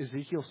that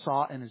Ezekiel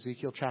saw in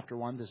Ezekiel chapter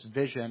 1, this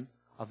vision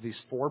of these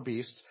four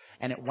beasts.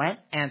 And it went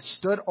and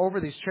stood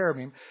over these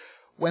cherubim.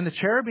 "When the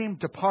cherubim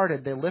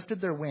departed, they lifted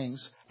their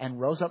wings and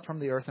rose up from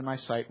the earth in my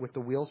sight with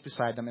the wheels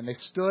beside them. And they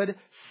stood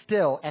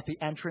still at the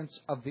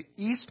entrance of the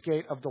east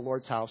gate of the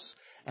Lord's house,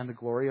 and the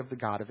glory of the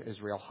God of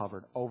Israel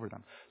hovered over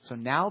them." So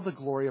now the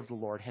glory of the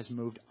Lord has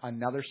moved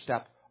another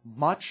step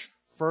much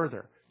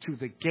further to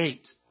the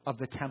gate of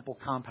the temple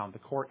compound, the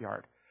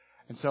courtyard.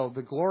 And so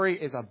the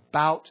glory is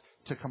about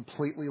to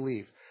completely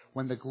leave.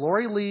 When the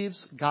glory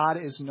leaves, God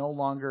is no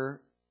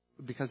longer,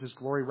 because His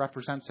glory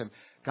represents Him,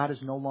 God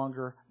is no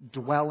longer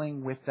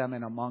dwelling with them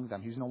and among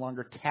them. He's no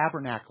longer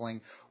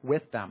tabernacling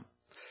with them.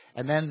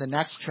 And then the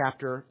next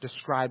chapter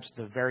describes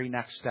the very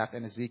next step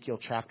in Ezekiel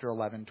chapter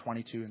 11,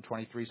 22 and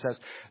 23 says,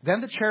 "Then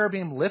the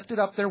cherubim lifted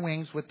up their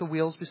wings with the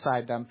wheels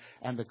beside them,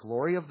 and the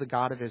glory of the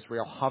God of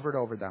Israel hovered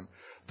over them.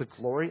 The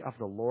glory of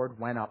the Lord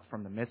went up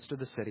from the midst of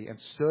the city and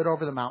stood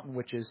over the mountain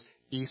which is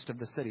east of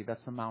the city."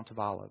 That's the Mount of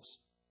Olives.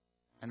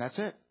 And that's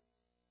it.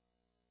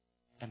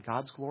 And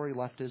God's glory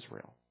left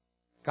Israel.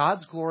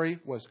 God's glory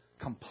was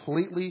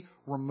completely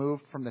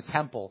removed from the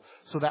temple,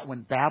 so that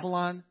when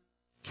Babylon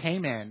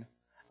came in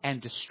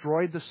and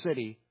destroyed the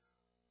city,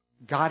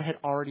 God had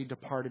already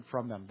departed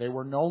from them. They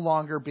were no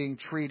longer being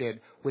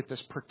treated with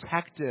this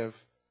protective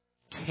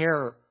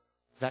care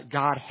that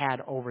God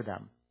had over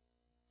them.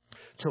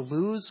 To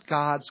lose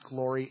God's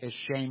glory is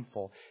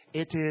shameful.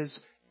 It is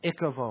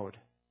ikavod.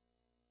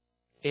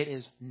 It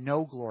is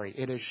no glory.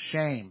 It is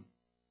shame.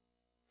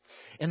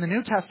 In the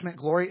New Testament,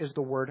 glory is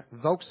the word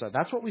doxa.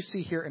 That's what we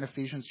see here in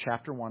Ephesians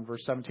chapter 1,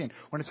 verse 17.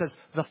 When it says,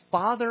 "the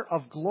Father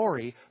of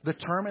glory," the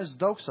term is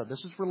doxa.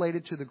 This is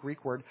related to the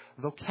Greek word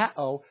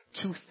dokeo,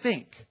 to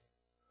think.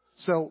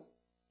 So,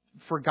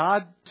 for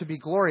God to be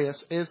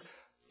glorious is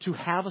to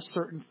have a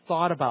certain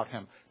thought about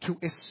Him, to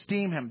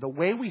esteem Him. The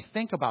way we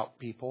think about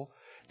people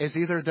is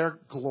either their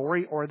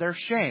glory or their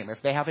shame.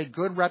 If they have a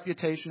good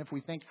reputation, if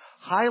we think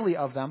highly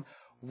of them,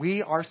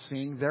 we are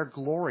seeing their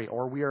glory,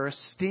 or we are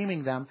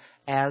esteeming them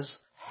as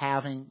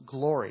having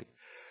glory.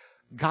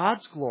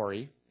 God's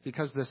glory,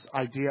 because this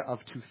idea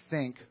of to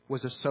think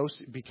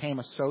became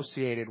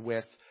associated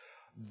with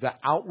the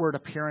outward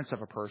appearance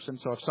of a person.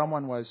 So if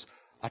someone was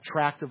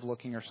attractive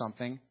looking or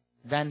something,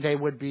 then they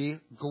would be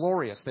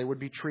glorious. They would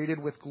be treated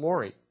with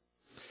glory.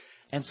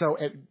 And so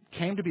it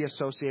came to be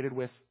associated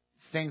with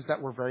things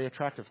that were very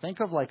attractive. Think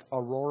of like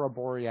aurora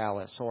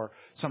borealis or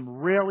some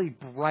really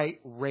bright,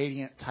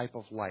 radiant type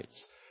of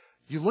lights.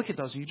 You look at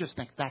those and you just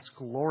think, that's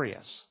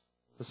glorious.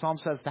 The Psalm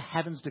says the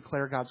heavens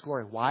declare God's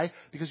glory. Why?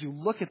 Because you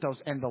look at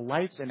those and the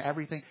lights and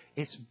everything,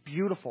 it's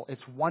beautiful,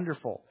 it's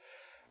wonderful.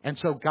 And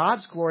so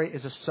God's glory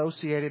is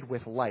associated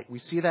with light. We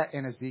see that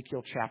in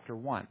Ezekiel chapter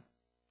 1.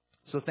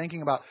 So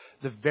thinking about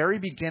the very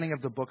beginning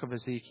of the book of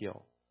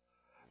Ezekiel,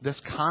 this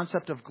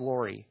concept of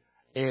glory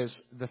is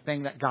the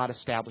thing that God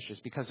establishes.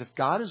 Because if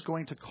God is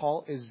going to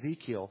call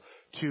Ezekiel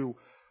to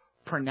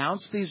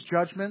pronounce these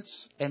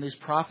judgments and these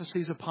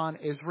prophecies upon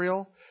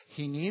Israel,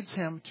 He needs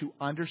him to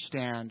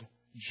understand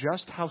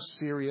just how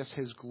serious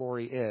His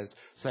glory is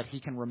so that he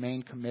can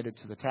remain committed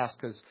to the task.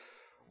 Because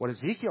what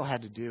Ezekiel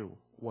had to do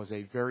was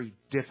a very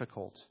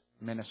difficult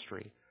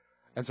ministry.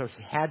 And so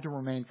he had to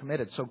remain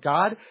committed. So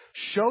God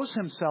shows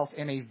Himself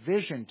in a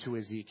vision to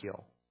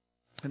Ezekiel.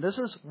 And this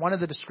is one of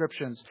the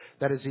descriptions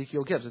that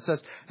Ezekiel gives. It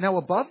says, "Now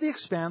above the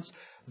expanse,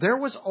 there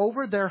was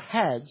over their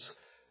heads,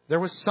 there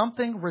was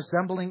something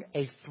resembling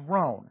a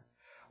throne,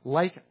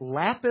 like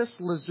lapis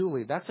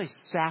lazuli." That's a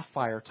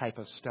sapphire type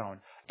of stone.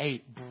 A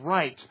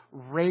bright,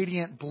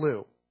 radiant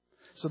blue.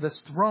 So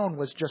this throne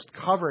was just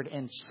covered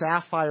in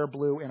sapphire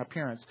blue in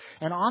appearance.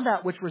 "And on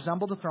that which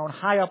resembled a throne,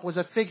 high up was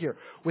a figure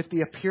with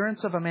the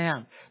appearance of a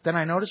man. Then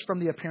I noticed from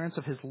the appearance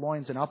of his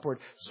loins and upward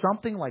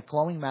something like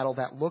glowing metal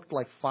that looked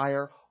like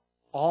fire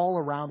all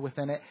around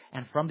within it,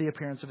 and from the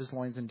appearance of his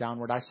loins and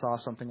downward I saw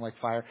something like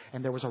fire,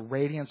 and there was a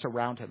radiance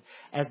around him.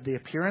 As the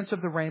appearance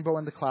of the rainbow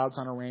in the clouds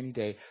on a rainy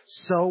day,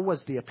 so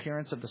was the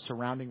appearance of the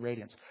surrounding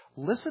radiance.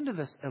 Listen to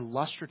this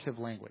illustrative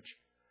language.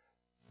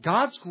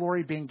 God's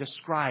glory being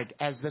described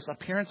as this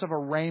appearance of a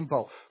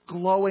rainbow,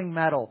 glowing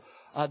metal,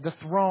 the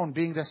throne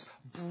being this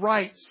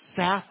bright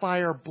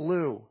sapphire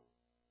blue.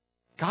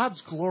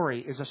 God's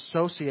glory is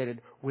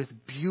associated with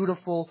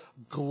beautiful,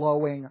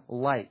 glowing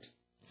light.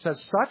 It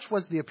says, such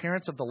was the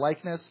appearance of the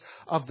likeness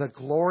of the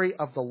glory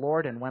of the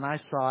Lord, and when I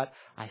saw it,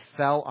 I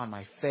fell on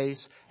my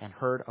face and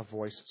heard a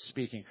voice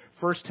speaking.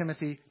 1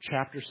 Timothy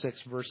chapter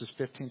 6, verses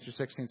 15 through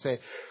 16 say,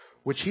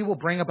 which he will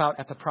bring about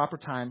at the proper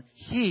time,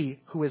 he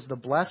who is the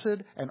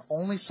blessed and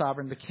only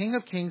sovereign, the King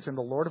of kings and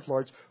the Lord of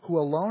lords, who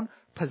alone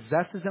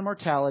possesses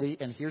immortality,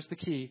 and here's the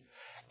key,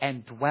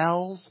 and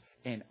dwells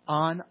in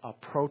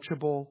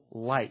unapproachable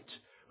light,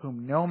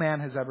 whom no man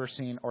has ever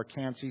seen or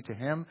can see. To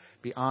him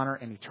be honor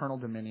and eternal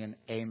dominion.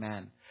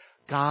 Amen.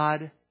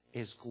 God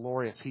is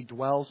glorious. He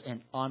dwells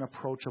in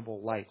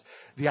unapproachable light.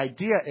 The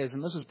idea is,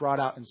 and this is brought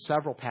out in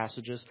several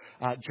passages,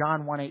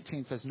 John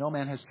 1:18 says, no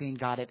man has seen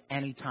God at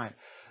any time.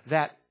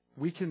 That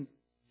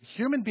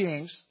human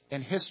beings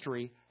in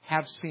history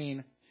have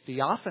seen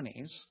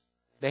theophanies.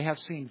 They have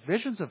seen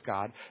visions of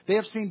God. They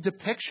have seen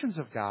depictions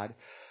of God.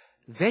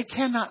 They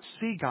cannot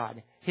see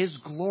God. His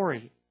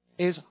glory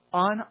is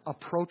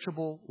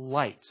unapproachable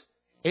light.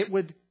 It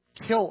would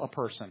kill a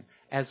person,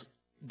 as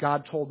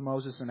God told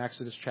Moses in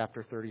Exodus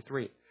chapter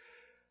 33.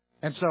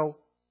 And so,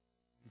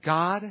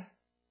 God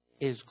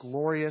is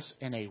glorious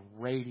in a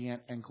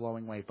radiant and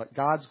glowing way. But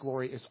God's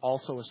glory is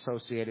also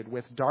associated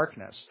with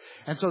darkness.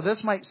 And so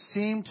this might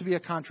seem to be a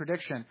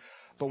contradiction,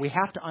 but we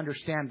have to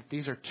understand that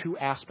these are two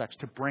aspects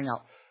to bring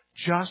out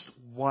just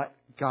what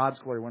God's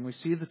glory. When we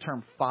see the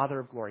term Father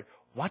of glory,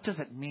 what does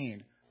it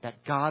mean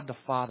that God the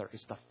Father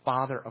is the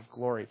Father of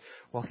glory?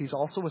 Well, He's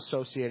also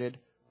associated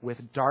with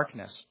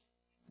darkness.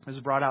 This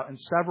is brought out in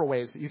several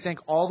ways. You think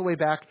all the way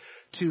back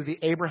to the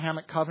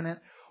Abrahamic covenant,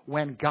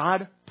 when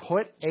God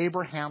put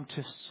Abraham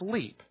to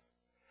sleep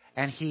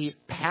and he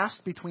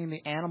passed between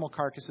the animal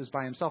carcasses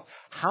by himself,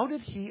 how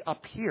did he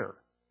appear?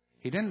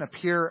 He didn't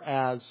appear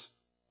as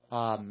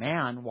a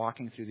man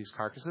walking through these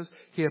carcasses.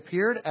 He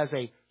appeared as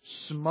a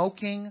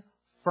smoking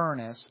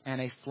furnace and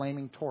a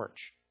flaming torch,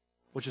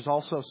 which is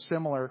also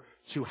similar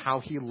to how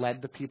he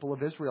led the people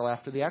of Israel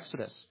after the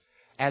Exodus,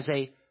 as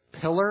a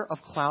pillar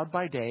of cloud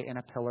by day and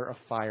a pillar of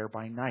fire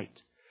by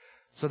night.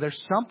 So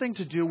there's something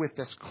to do with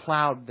this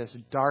cloud, this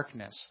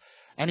darkness.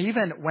 And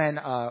even when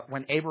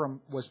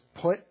Abram was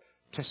put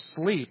to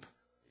sleep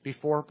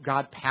before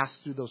God passed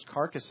through those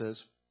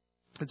carcasses,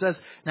 it says,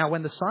 now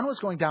when the sun was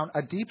going down,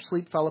 a deep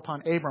sleep fell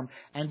upon Abram,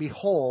 and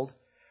behold,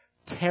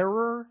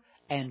 terror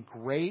and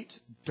great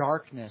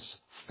darkness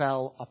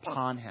fell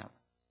upon him.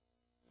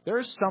 There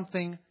is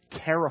something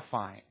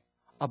terrifying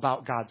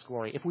about God's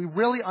glory. If we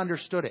really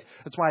understood it,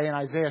 that's why in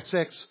Isaiah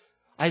 6,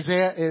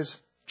 Isaiah is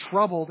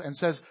troubled and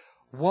says,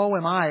 woe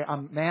am I,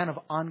 a man of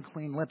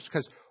unclean lips.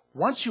 Because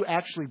once you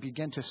actually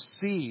begin to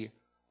see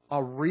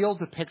a real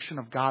depiction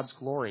of God's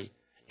glory,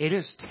 it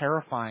is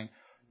terrifying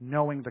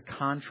knowing the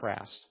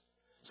contrast.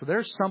 So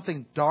there's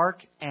something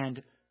dark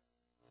and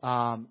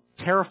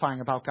terrifying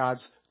about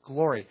God's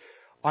glory.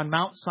 On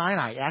Mount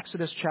Sinai,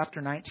 Exodus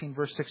chapter 19,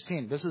 verse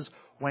 16, this is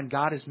when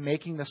God is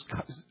making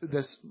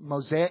this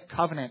Mosaic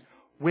covenant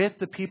with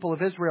the people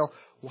of Israel.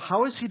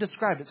 How is He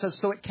described? It says,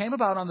 so it came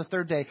about on the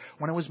third day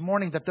when it was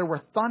morning that there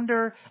were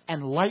thunder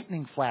and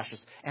lightning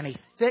flashes and a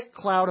thick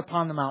cloud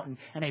upon the mountain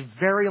and a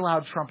very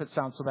loud trumpet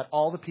sound, so that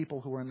all the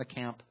people who were in the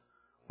camp,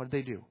 what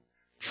did they do?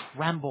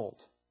 Trembled.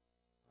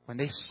 When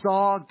they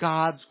saw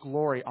God's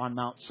glory on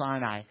Mount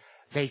Sinai,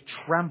 they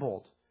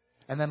trembled.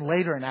 And then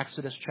later in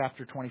Exodus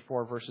chapter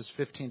 24, verses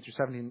 15 through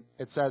 17,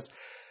 it says,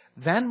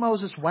 then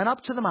Moses went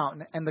up to the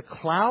mountain, and the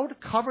cloud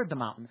covered the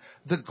mountain.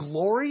 The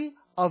glory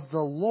of the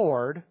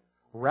Lord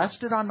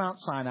rested on Mount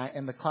Sinai,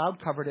 and the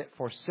cloud covered it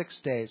for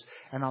 6 days.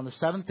 And on the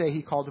seventh day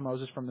he called to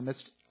Moses from the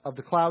midst of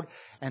the cloud,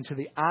 and to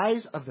the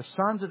eyes of the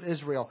sons of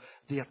Israel,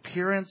 the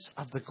appearance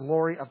of the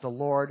glory of the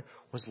Lord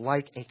was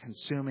like a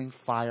consuming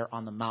fire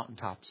on the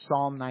mountaintop.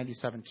 Psalm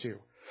 97:2.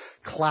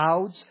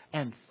 Clouds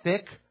and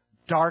thick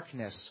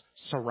darkness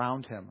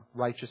surround him.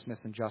 Righteousness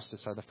and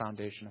justice are the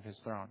foundation of his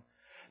throne.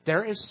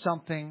 There is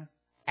something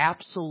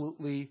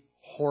absolutely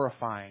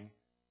horrifying,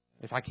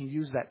 if I can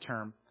use that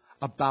term,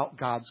 about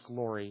God's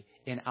glory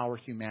in our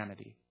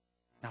humanity.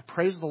 Now,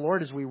 praise the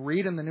Lord, as we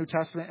read in the New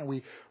Testament and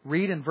we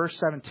read in verse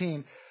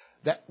 17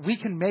 that we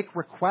can make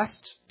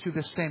requests to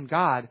the same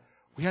God.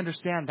 We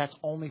understand that's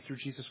only through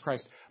Jesus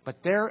Christ.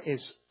 But there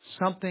is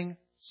something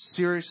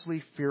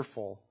seriously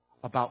fearful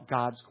about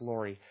God's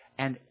glory.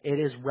 And it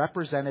is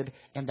represented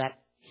in that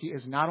He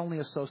is not only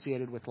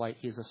associated with light,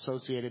 He is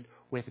associated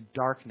with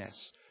darkness.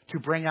 To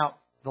bring out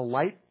the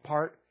light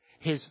part,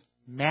 His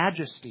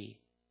majesty,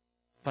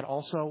 but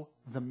also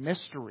the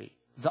mystery,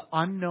 the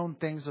unknown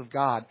things of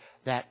God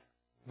that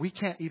we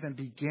can't even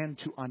begin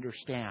to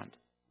understand.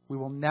 We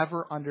will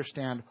never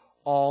understand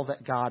all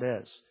that God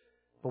is.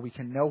 but we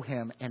can know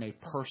Him in a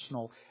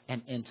personal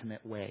and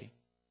intimate way.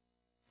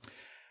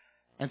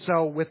 And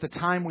so with the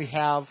time we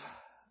have,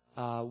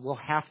 we'll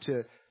have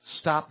to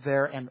stop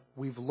there, and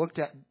we've looked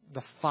at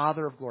the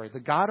Father of glory, the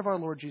God of our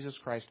Lord Jesus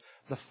Christ,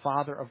 the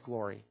Father of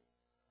glory.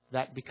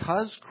 That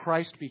because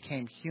Christ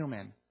became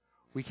human,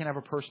 we can have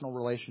a personal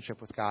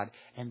relationship with God.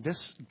 And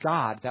this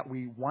God that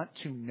we want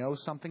to know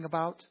something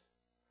about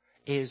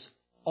is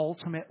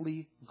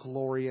ultimately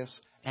glorious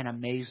and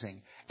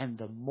amazing. And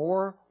the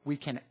more we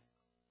can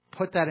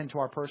put that into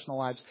our personal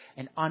lives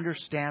and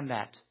understand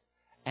that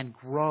and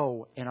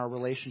grow in our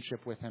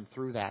relationship with Him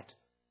through that,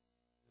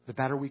 the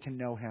better we can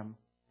know Him,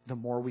 the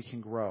more we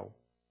can grow.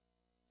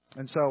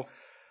 And so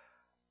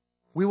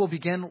we will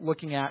begin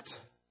looking at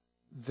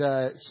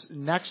the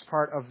next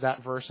part of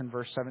that verse in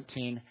verse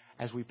 17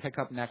 as we pick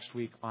up next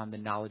week on the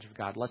knowledge of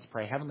God. Let's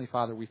pray. Heavenly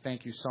Father, we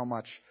thank You so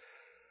much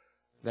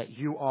that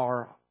You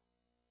are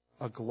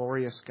a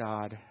glorious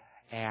God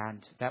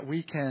and that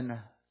we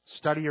can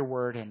study Your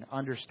Word and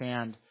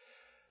understand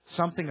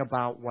something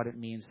about what it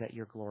means that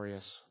You're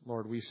glorious.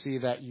 Lord, we see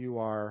that You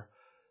are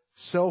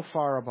so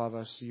far above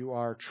us. You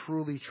are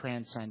truly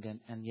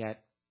transcendent. And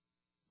yet,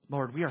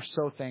 Lord, we are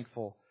so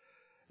thankful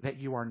that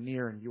You are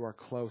near and You are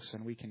close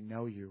and we can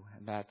know You.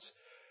 And that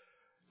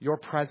Your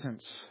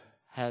presence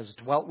has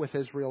dwelt with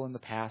Israel in the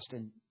past.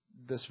 And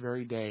this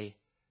very day,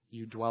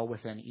 You dwell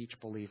within each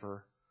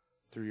believer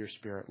through Your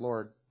Spirit.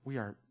 Lord, we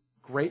are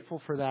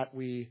grateful for that.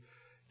 We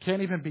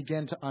can't even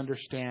begin to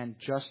understand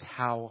just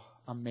how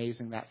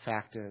amazing that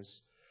fact is.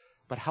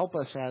 But help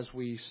us as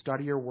we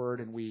study Your Word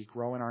and we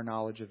grow in our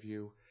knowledge of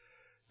You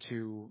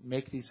to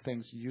make these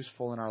things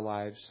useful in our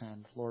lives.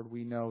 And Lord,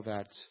 we know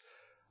that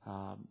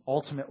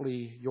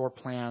ultimately Your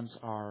plans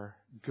are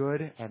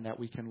good and that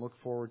we can look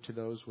forward to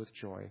those with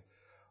joy.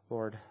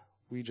 Lord,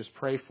 we just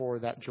pray for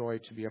that joy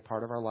to be a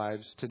part of our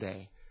lives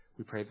today.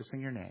 We pray this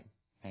in Your name.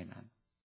 Amen.